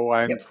ago,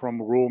 and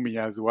from Rumi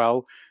as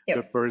well,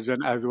 the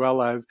Persian, as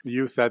well as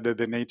you said that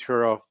the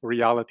nature of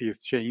reality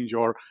is change,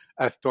 or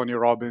as Tony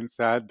Robbins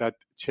said, that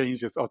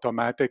change is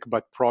automatic,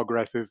 but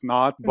progress is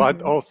not.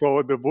 But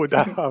also the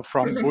Buddha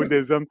from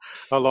Buddhism,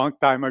 a long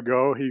time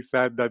ago, he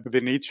said that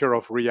the nature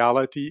of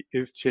reality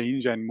is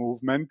change and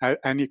movement.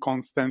 Any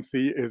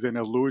constancy is an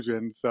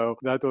illusion. So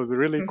that was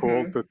really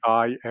cool to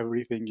tie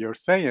everything you're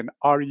saying.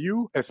 Are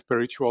you a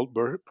spiritual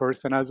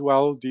person as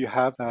well? Do you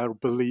have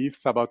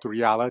beliefs about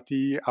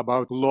reality,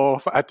 about law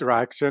of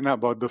attraction,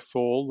 about the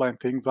soul and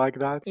things like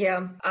that?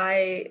 Yeah,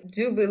 I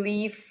do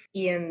believe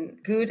in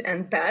good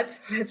and bad,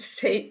 let's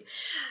say.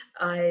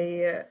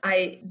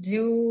 I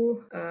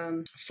do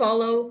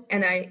follow,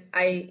 and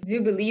I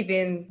do believe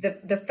in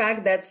the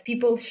fact that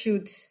people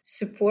should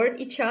support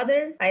each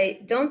other.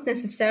 I don't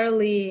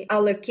necessarily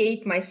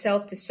allocate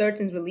myself to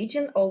certain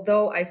religion,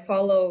 although I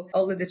follow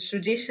all of the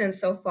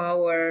traditions of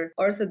our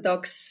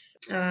Orthodox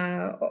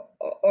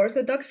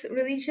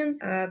religion.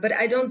 But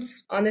I don't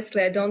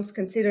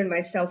consider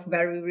myself a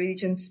very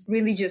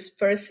religious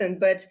person,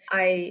 but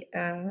I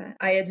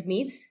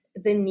admit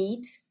the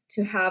need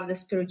to have the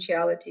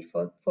spirituality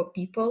for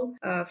people,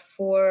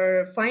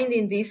 for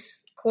finding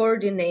these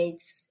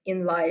coordinates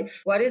in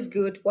life. What is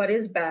good? What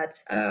is bad?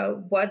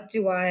 What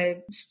do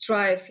I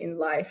strive in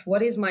life?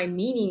 What is my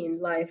meaning in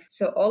life?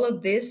 So all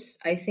of this,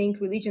 I think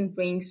religion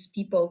brings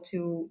people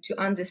to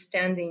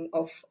understanding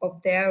of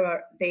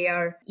their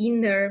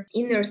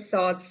inner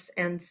thoughts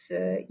and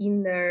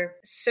inner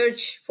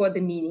search for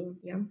the meaning.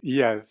 Yeah.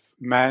 Yes,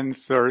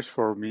 man's search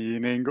for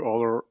meaning,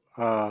 or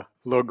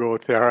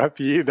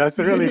logotherapy. That's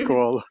really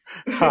cool.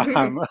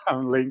 I'm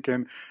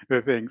linking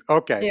the things.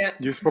 Okay. Yeah.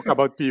 You spoke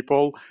about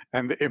people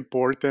and the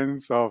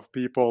importance of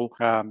people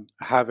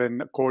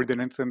having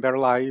coordinates in their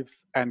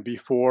lives. And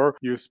before,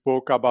 you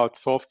spoke about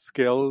soft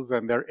skills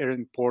and their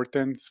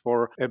importance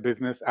for a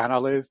business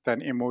analyst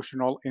and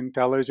emotional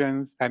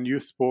intelligence. And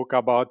you spoke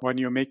about when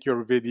you make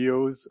your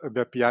videos,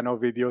 the piano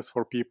videos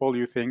for people,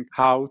 you think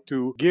how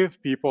to give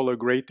people a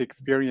great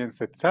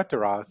experience,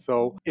 etc.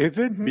 So is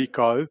it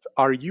because,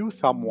 are you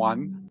someone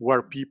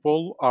where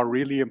people are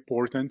really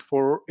important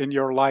for in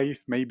your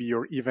life? Maybe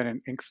you're even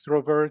an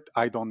extrovert,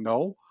 I don't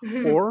know.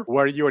 Or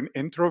were you an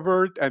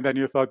introvert and then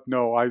you thought,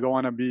 no, I don't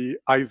want to be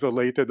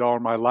isolated all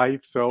my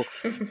life, so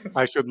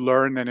I should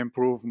learn and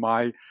improve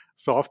my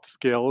soft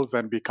skills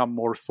and become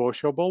more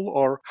sociable?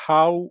 Or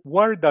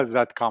where does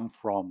that come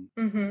from?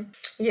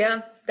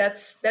 Yeah,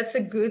 that's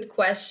a good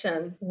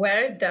question.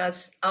 Where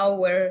does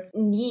our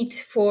need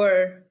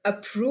for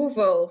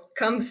approval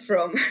comes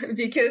from?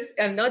 Because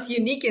I'm not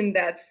unique in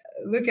that.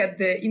 look at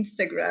the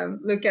Instagram,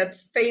 look at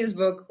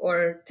Facebook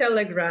or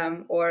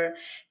Telegram or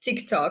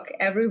TikTok.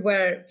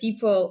 Everywhere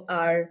people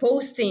are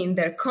posting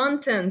their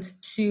content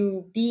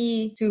to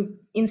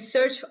in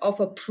search of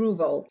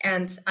approval.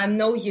 And I'm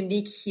no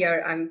unique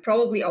here. I'm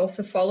probably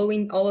also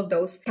following all of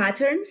those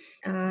patterns.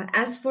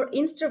 As for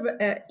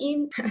extroverts,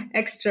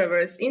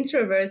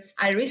 introverts,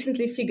 I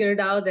recently figured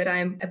out that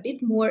I'm a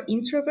bit more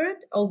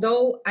introvert,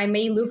 although I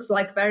may look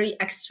like very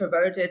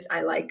extroverted.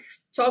 I like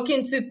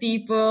talking to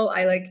people.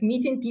 I like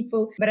meeting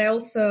people, but I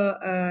also,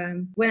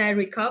 when I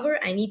recover,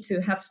 I need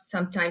to have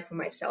some time for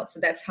myself.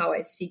 So that's how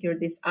I figured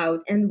this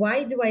out. And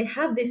why do I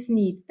have this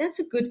need? That's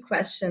a good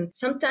question.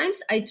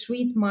 Sometimes I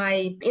treat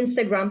my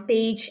Instagram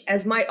page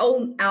as my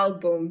own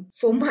album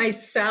for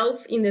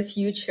myself in the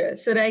future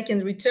so that I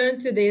can return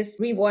to this,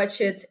 rewatch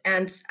it,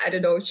 and I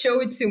don't know, show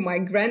it to my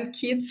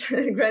grandkids,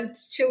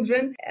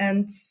 grandchildren.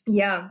 And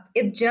yeah,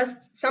 it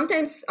just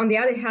sometimes, on the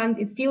other hand,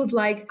 it feels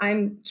like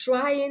I'm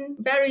trying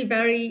very,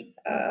 very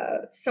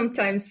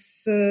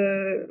sometimes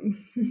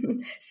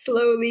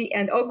slowly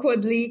and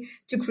awkwardly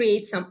to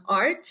create some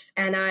art.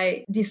 And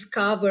I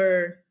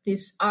discover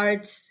this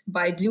art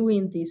by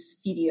doing these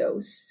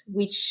videos,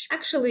 which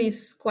actually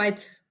is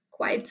quite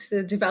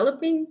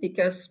developing,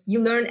 because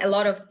you learn a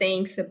lot of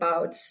things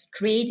about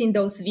creating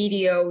those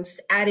videos,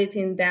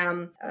 editing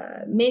them,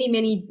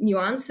 many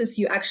nuances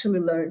you actually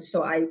learn.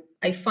 So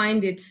I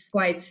find it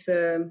quite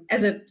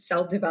as a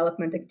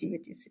self-development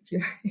activities,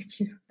 if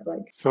you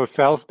like. So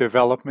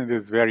self-development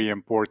is very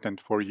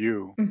important for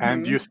you. Mm-hmm.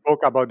 And you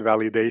spoke about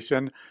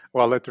validation.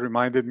 Well, it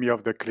reminded me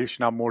of the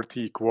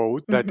Krishnamurti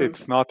quote that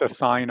it's not a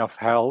sign of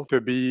health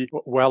to be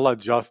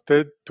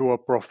well-adjusted to a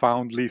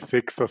profoundly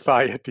sick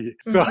society.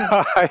 So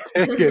I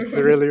think it's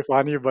really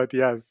funny, but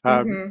yes.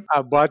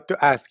 But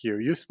to ask you,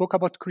 you spoke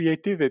about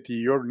creativity.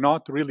 You're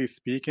not really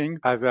speaking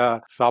as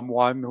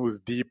someone who's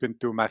deep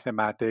into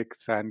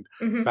mathematics and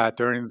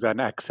patterns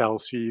and Excel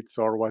sheets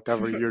or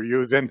whatever you're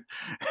using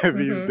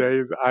these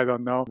days. I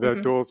don't know,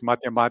 the tools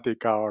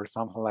Mathematica or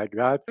something like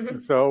that.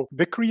 So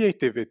the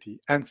creativity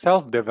and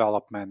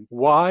self-development,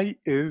 why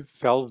is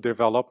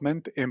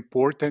self-development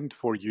important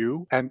for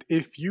you? And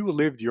if you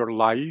lived your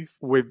life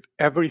with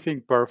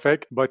everything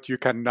perfect, but you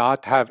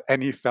cannot have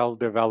any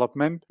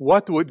self-development,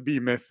 what would be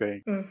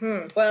missing?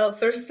 Well,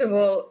 first of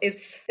all,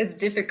 it's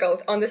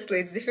difficult. Honestly,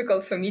 it's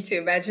difficult for me to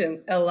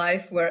imagine a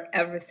life where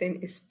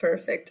everything is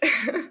perfect.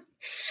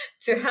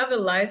 To have a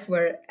life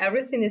where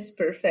everything is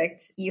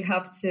perfect, you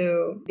have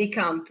to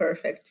become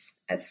perfect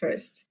at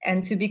first.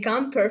 And to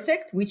become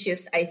perfect, which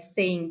is, I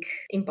think,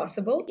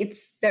 impossible,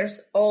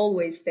 there's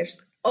always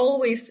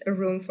a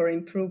room for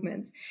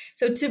improvement.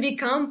 So to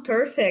become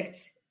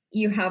perfect,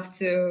 you have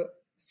to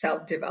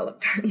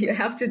self-develop. You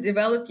have to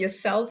develop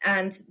yourself.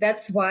 And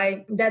that's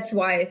why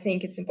I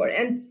think it's important.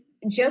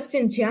 And just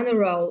in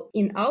general,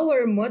 in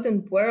our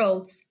modern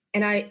world,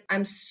 and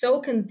I'm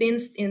so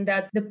convinced in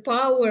that the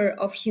power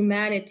of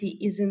humanity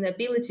is in the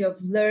ability of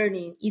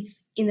learning.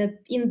 It's in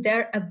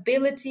their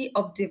ability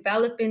of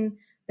developing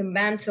the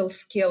mental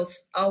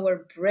skills,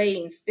 our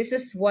brains. This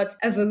is what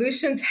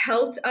evolution's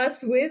helped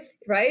us with,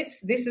 right?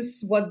 This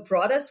is what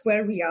brought us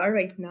where we are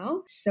right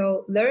now.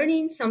 So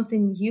learning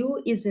something new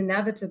is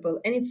inevitable,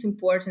 and it's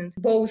important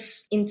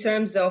both in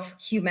terms of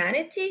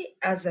humanity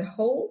as a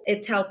whole.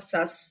 It helps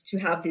us to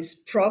have this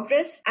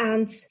progress,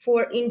 and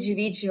for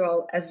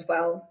individual as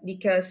well,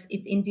 because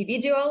if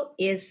individual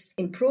is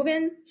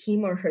improving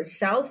him or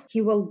herself,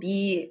 he will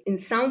be in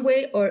some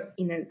way or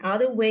in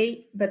another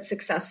way, but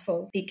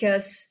successful,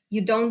 because you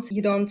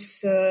don't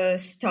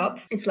stop.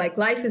 It's like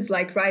life is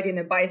like riding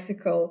a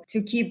bicycle.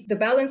 To keep the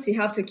balance, you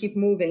have to keep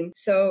moving.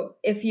 So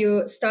if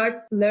you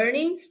start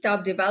learning,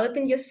 stop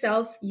developing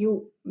yourself,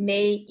 you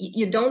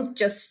don't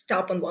just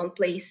stop on one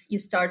place. You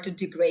start to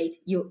degrade.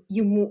 You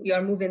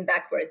are moving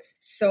backwards.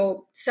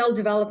 So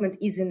self-development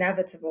is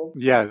inevitable.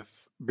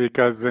 Yes,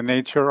 because the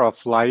nature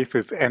of life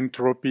is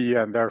entropy,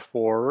 and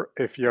therefore,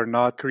 if you're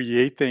not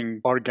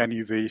creating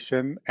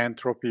organization,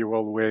 entropy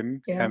will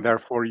win, and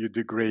therefore you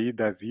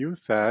degrade, as you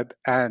said.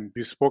 And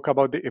you spoke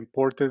about the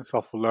importance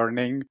of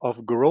learning,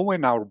 of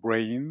growing our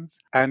brains,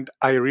 and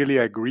I really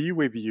agree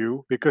with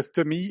you, because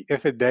to me,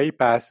 if a day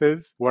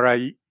passes where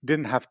I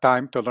didn't have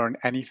time to learn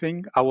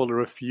anything, I will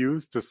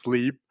refuse to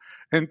sleep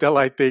until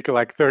I take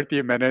like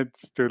 30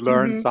 minutes to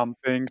learn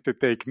something, to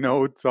take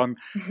notes on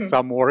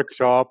some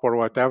workshop or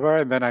whatever.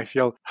 And then I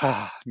feel,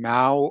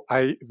 now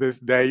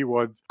this day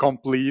was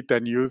complete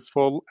and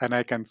useful, and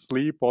I can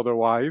sleep.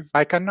 Otherwise,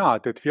 I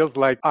cannot. It feels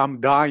like I'm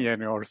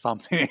dying or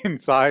something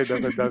inside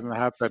if it doesn't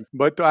happen.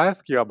 But to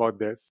ask you about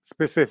this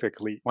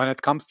specifically, when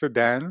it comes to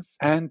dance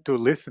and to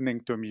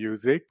listening to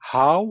music,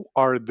 how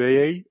are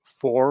they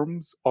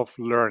forms of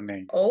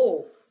learning?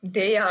 Oh,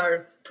 they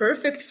are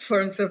perfect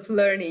forms of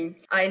learning.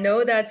 I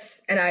know that,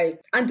 and I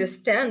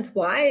understand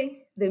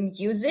why the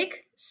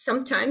music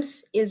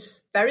sometimes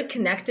is very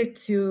connected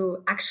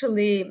to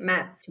actually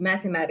math, to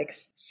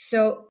mathematics.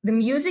 So the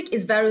music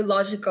is very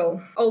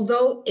logical.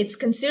 Although it's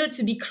considered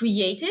to be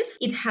creative,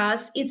 it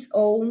has its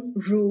own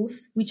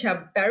rules, which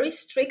are very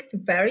strict,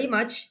 very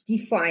much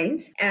defined.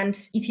 And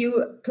if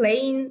you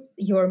playing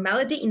your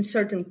melody in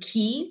certain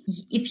key,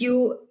 if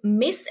you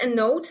miss a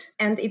note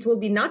and it will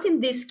be not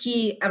in this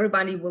key,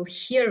 everybody will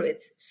hear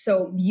it.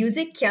 So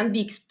music can be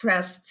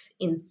expressed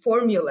in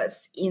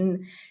formulas,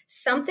 in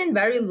something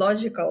very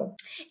logical.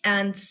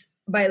 And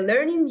by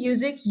learning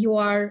music, you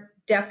are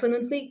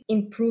definitely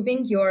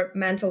improving your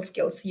mental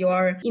skills. You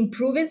are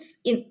improving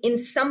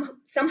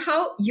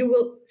somehow you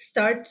will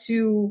start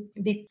to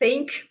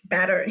think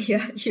better.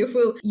 Yeah,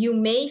 you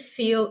may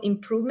feel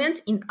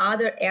improvement in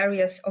other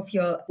areas of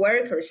your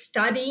work or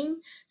studying.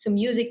 So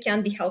music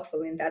can be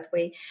helpful in that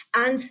way.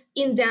 And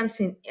in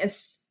dancing,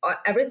 it's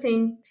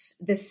everything's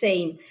the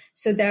same.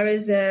 So there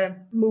is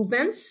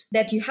movements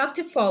that you have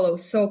to follow.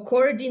 So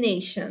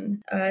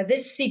coordination,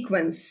 this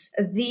sequence,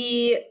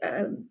 the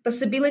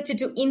possibility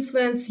to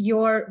influence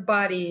your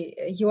body,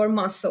 your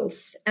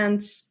muscles.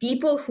 And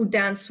people who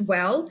dance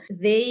well,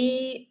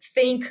 they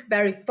think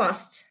very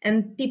fast.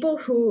 And people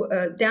who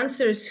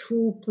dancers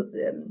who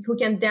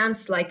can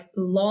dance like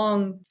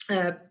long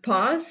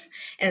pause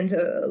and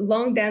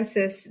long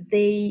dances,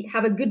 they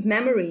have a good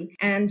memory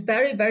and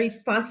very, very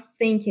fast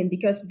thinking,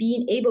 because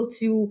being able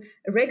to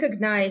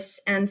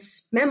recognize and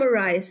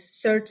memorize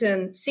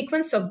certain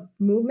sequence of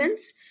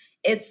movements,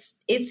 it's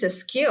a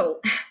skill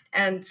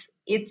and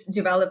it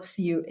develops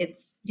you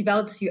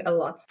a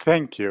lot.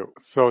 Thank you.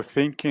 So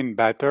thinking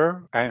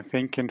better and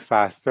thinking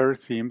faster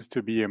seems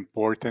to be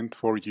important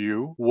for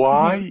you.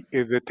 Why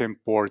is it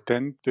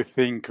important to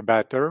think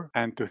better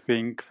and to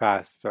think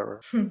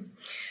faster?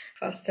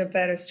 Faster,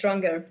 better,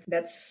 stronger.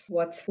 That's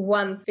what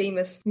one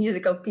famous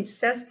musical piece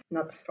says.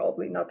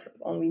 Probably not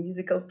only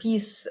musical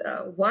piece.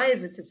 Why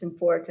is it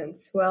important?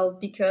 Well,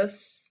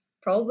 because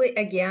probably,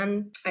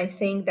 again, I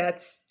think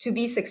that to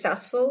be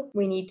successful,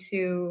 we need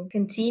to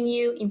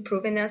continue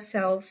improving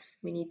ourselves.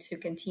 We need to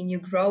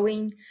continue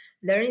growing,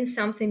 learning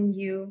something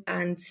new.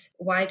 And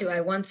why do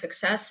I want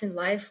success in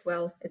life?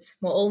 Well, it's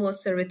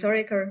almost a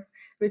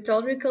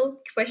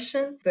rhetorical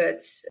question, but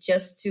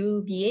just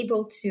to be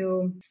able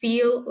to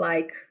feel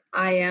like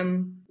I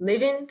am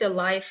living the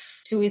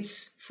life to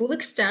its full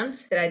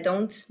extent, that I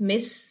don't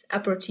miss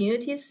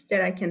opportunities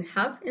that I can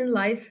have in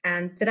life,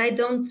 and that I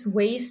don't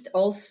waste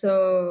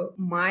also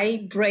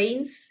my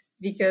brains,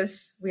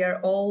 because we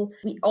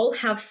all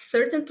have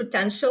certain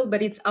potential,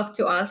 but it's up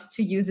to us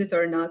to use it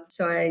or not.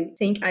 So I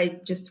think I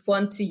just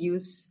want to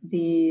use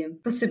the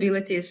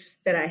possibilities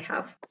that I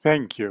have.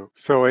 Thank you.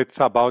 So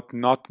it's about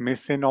not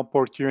missing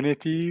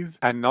opportunities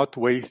and not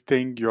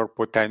wasting your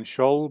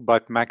potential,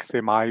 but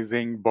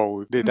maximizing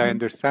both. Did I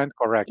understand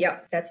correct? Yeah,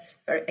 that's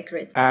very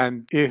accurate.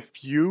 And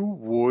if you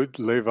would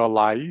live a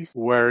life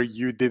where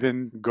you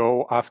didn't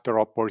go after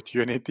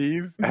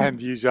opportunities and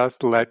you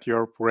just let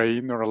your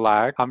brain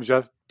relax, I'm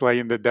just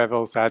playing the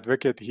devil's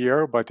advocate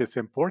here, but it's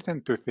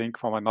important to think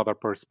from another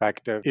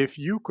perspective. If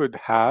you could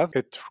have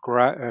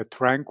a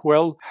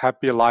tranquil,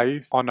 happy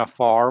life on a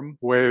farm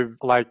with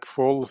like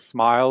full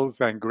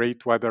smiles and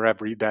great weather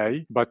every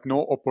day, but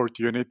no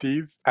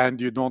opportunities,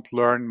 and you don't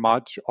learn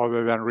much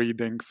other than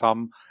reading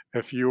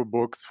a few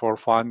books for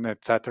fun,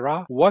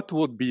 etc., what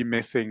would be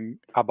missing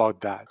about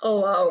that?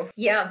 Oh, wow.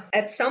 Yeah.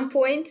 At some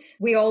point,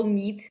 we all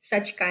need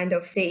such kind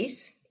of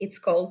phase. It's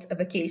called a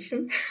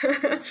vacation.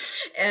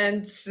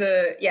 And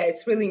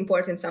it's really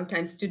important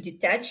sometimes to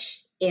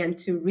detach and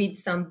to read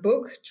some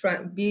book,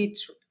 be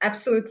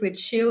absolutely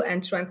chill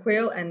and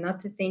tranquil, and not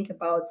to think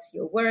about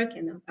your work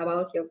and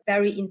about your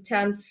very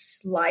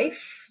intense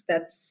life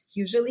that's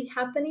usually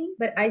happening.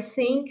 But I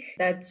think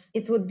that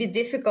it would be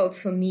difficult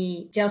for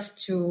me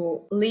just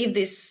to live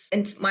this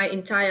and my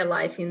entire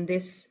life in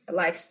this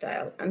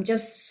lifestyle. I'm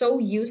just so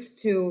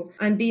used to,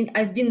 I've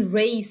been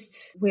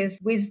raised with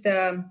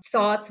the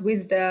thought,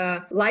 with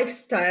the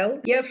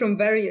lifestyle. Yeah, from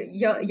very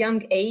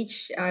young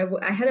age,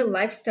 I had a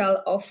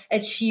lifestyle of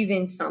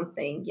achieving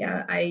something.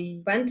 Yeah,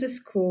 I went to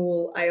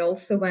school. I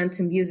also went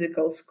to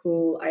musical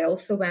school. I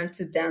also went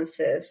to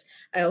dances.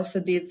 I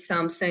also did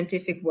some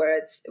scientific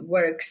works,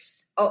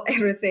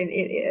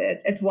 everything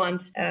at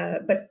once.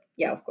 But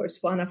yeah, of course,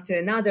 one after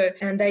another.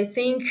 And I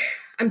think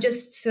I'm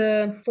just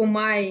for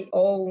my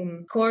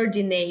own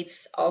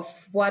coordinates of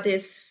what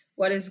is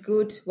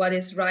good, what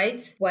is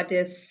right, what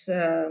is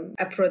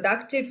a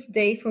productive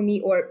day for me,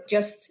 or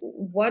just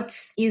what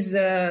is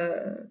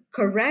a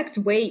correct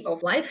way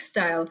of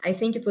lifestyle. I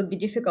think it would be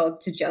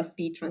difficult to just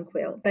be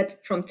tranquil. But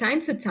from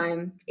time to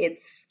time,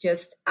 it's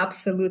just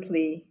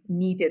absolutely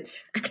needed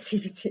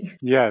activity.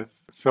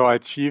 Yes. So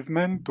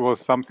achievement was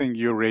something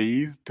you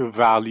raised to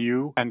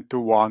value and to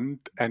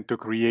want and to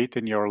create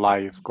in your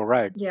life,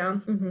 correct? Yeah.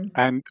 Mm-hmm.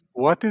 And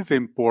what is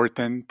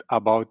important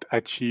about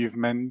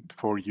achievement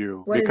for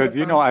you? What is Because,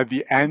 the fun? at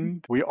the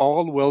end, we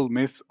all will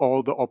miss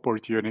all the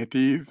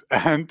opportunities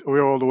and we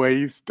will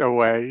waste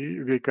away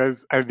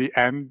because at the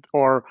end,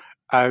 or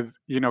as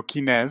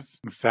Keynes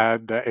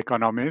said, the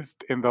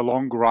economist, in the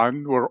long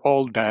run, we're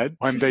all dead.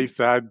 When they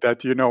said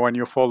that, when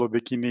you follow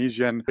the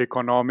Keynesian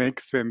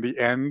economics, in the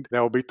end,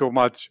 there will be too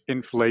much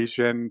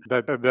inflation,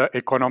 that the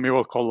economy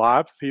will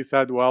collapse. He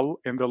said, well,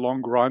 in the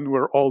long run,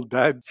 we're all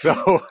dead.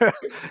 So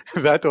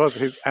that was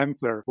his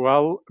answer.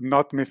 Well,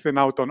 not missing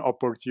out on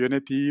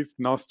opportunities,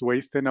 not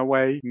wasting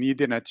away,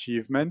 needing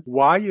achievement.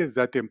 Why is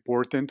that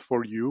important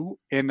for you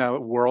in a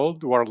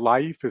world where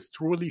life is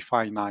truly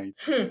finite?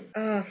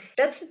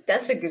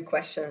 That's a good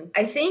question.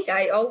 I think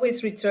I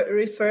always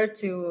refer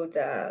to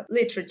the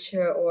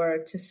literature or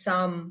to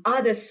some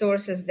other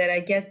sources that I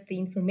get the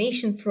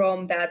information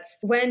from, that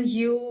when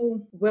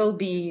you will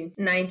be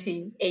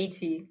 90,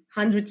 80,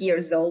 100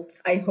 years old,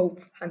 I hope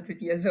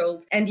 100 years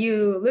old, and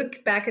you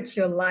look back at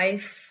your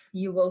life,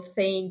 you will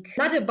think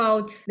not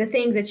about the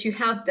thing that you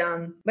have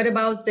done, but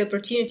about the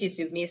opportunities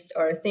you've missed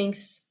or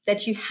things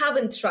that you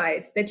haven't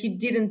tried, that you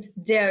didn't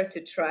dare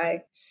to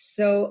try.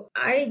 So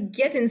I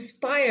get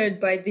inspired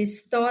by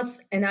these thoughts,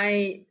 and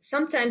I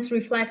sometimes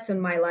reflect on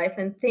my life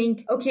and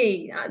think,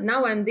 okay,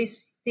 now I'm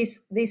this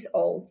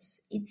old.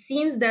 It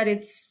seems that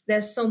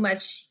there's so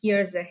much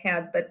years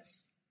ahead, but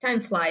time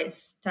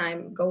flies,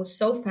 time goes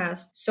so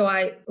fast. So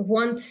I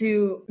want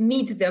to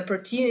meet the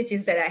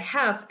opportunities that I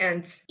have,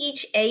 and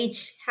each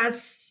age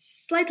has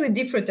slightly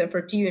different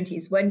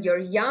opportunities. When you're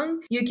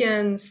young, you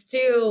can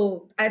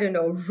still,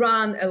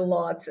 run a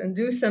lot and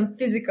do some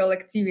physical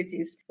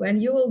activities. When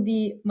you will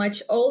be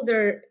much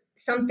older,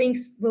 some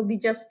things will be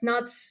just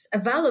not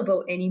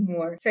available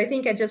anymore. So I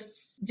think I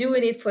just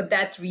doing it for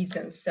that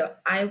reason. So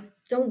I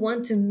don't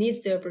want to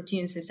miss the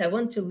opportunities. I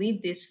want to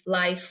live this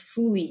life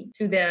fully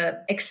to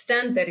the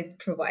extent that it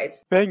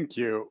provides. Thank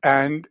you.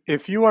 And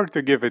if you are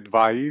to give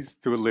advice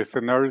to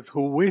listeners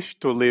who wish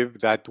to live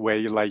that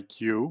way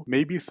like you,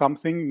 maybe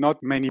something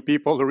not many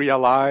people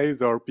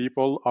realize or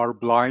people are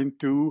blind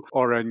to,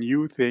 or a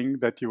new thing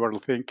that you are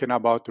thinking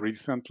about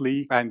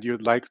recently and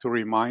you'd like to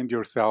remind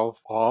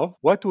yourself of,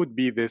 what would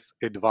be this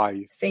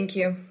advice? Thank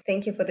you.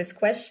 Thank you for this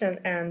question.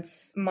 And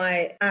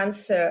my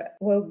answer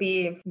will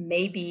be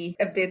maybe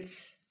a bit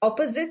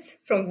opposite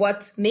from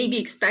what may be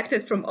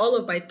expected from all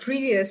of my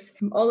previous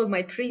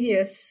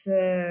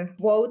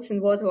quotes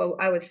and what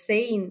I was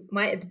saying.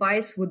 My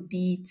advice would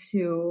be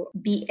to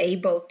be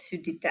able to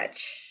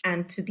detach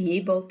and to be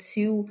able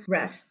to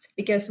rest,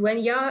 because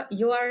when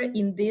you are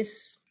in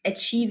this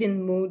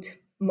achieving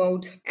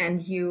mode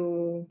and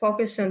you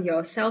focus on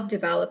your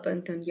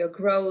self-development and your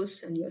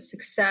growth and your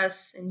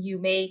success, and you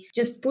may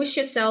just push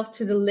yourself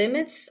to the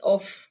limits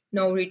of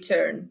no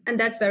return. And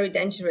that's very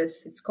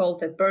dangerous. It's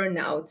called a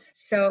burnout.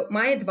 So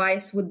my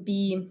advice would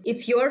be,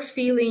 if you're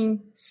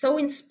feeling so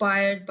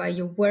inspired by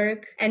your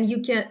work and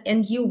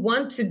you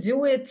want to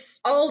do it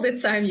all the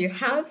time you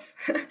have,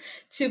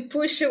 to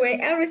push away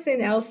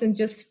everything else and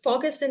just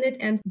focus on it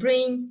and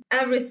bring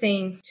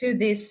everything to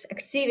this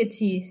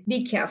activity,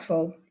 be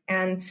careful.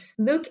 And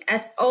look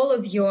at all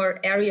of your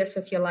areas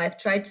of your life.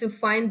 Try to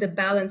find the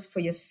balance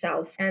for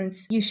yourself. And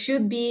you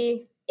should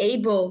be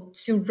able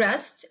to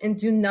rest and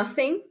do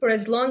nothing for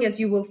as long as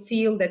you will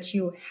feel that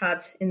you had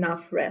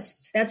enough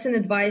rest. That's an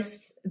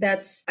advice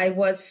that I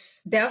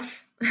was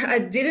deaf. I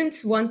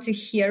didn't want to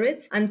hear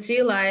it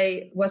until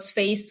I was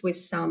faced with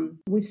some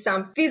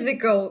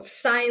physical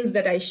signs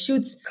that I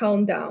should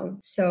calm down.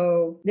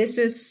 So this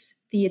is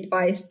the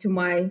advice to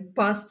my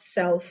past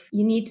self.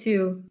 You need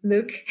to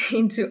look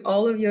into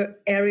all of your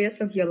areas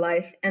of your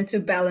life and to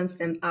balance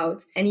them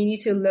out. And you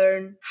need to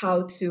learn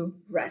how to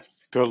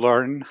rest. To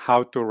learn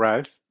how to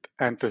rest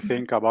and to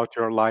think about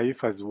your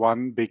life as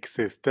one big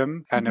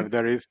system. And if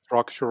there is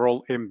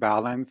structural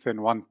imbalance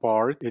in one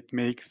part, it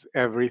makes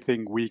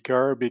everything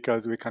weaker,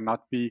 because we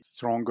cannot be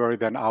stronger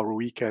than our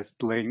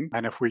weakest link.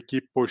 And if we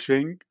keep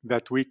pushing,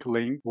 that weak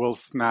link will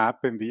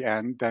snap in the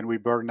end and we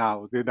burn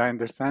out. Did I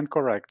understand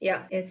correct?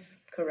 Yeah,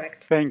 it's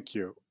correct. Thank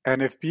you.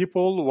 And if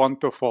people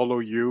want to follow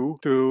you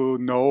to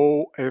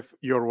know if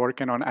you're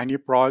working on any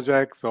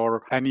projects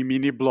or any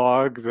mini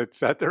blogs,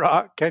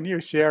 etc., can you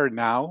share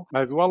now,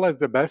 as well as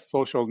the best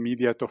social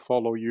media to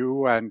follow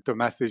you and to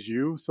message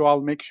you? So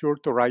I'll make sure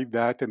to write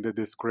that in the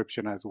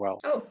description as well.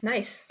 Oh,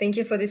 nice. Thank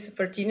you for this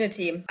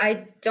opportunity.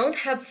 I don't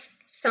have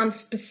some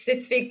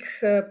specific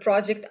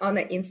project on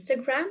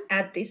Instagram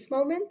at this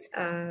moment.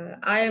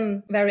 I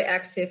am very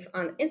active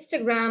on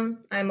Instagram.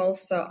 I'm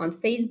also on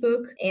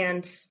Facebook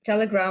and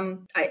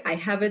Telegram. I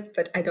have it,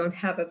 but I don't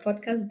have a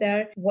podcast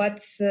there.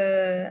 What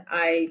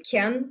I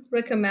can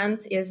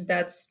recommend is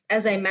that,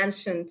 as I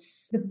mentioned,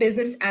 the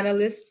business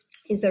analyst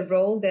is a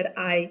role that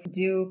I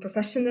do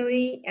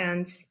professionally.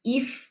 And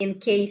if in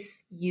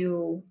case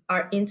you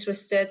are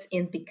interested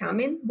in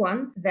becoming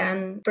one,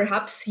 then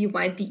perhaps you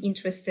might be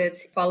interested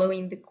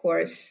following the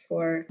course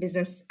for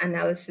Business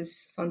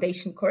Analysis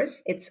Foundation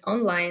course. It's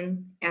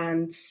online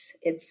and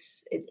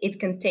it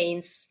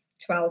contains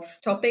 12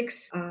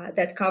 topics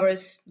that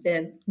covers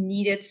the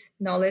needed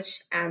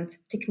knowledge and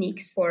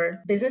techniques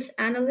for business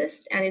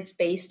analysts, and it's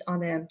based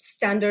on a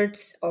standard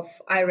of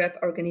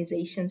IREP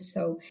organizations.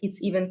 So it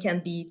even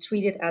can be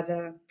treated as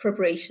a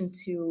preparation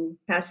to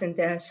pass in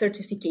the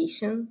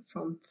certification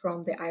from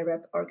the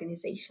IREP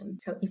organization.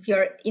 So if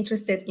you're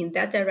interested in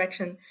that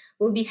direction,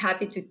 we'll be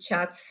happy to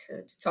chat,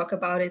 to talk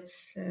about it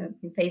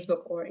in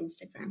Facebook or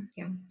Instagram.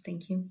 Yeah,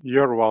 thank you.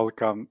 You're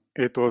welcome.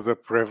 It was a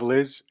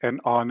privilege, an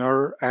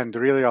honor, and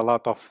really a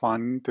lot of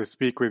fun to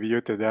speak with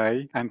you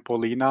today. And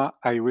Paulina,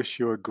 I wish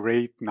you a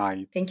great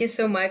night. Thank you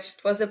so much.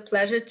 It was a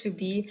pleasure to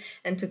be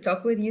and to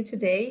talk with you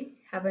today.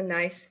 Have a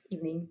nice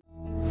evening.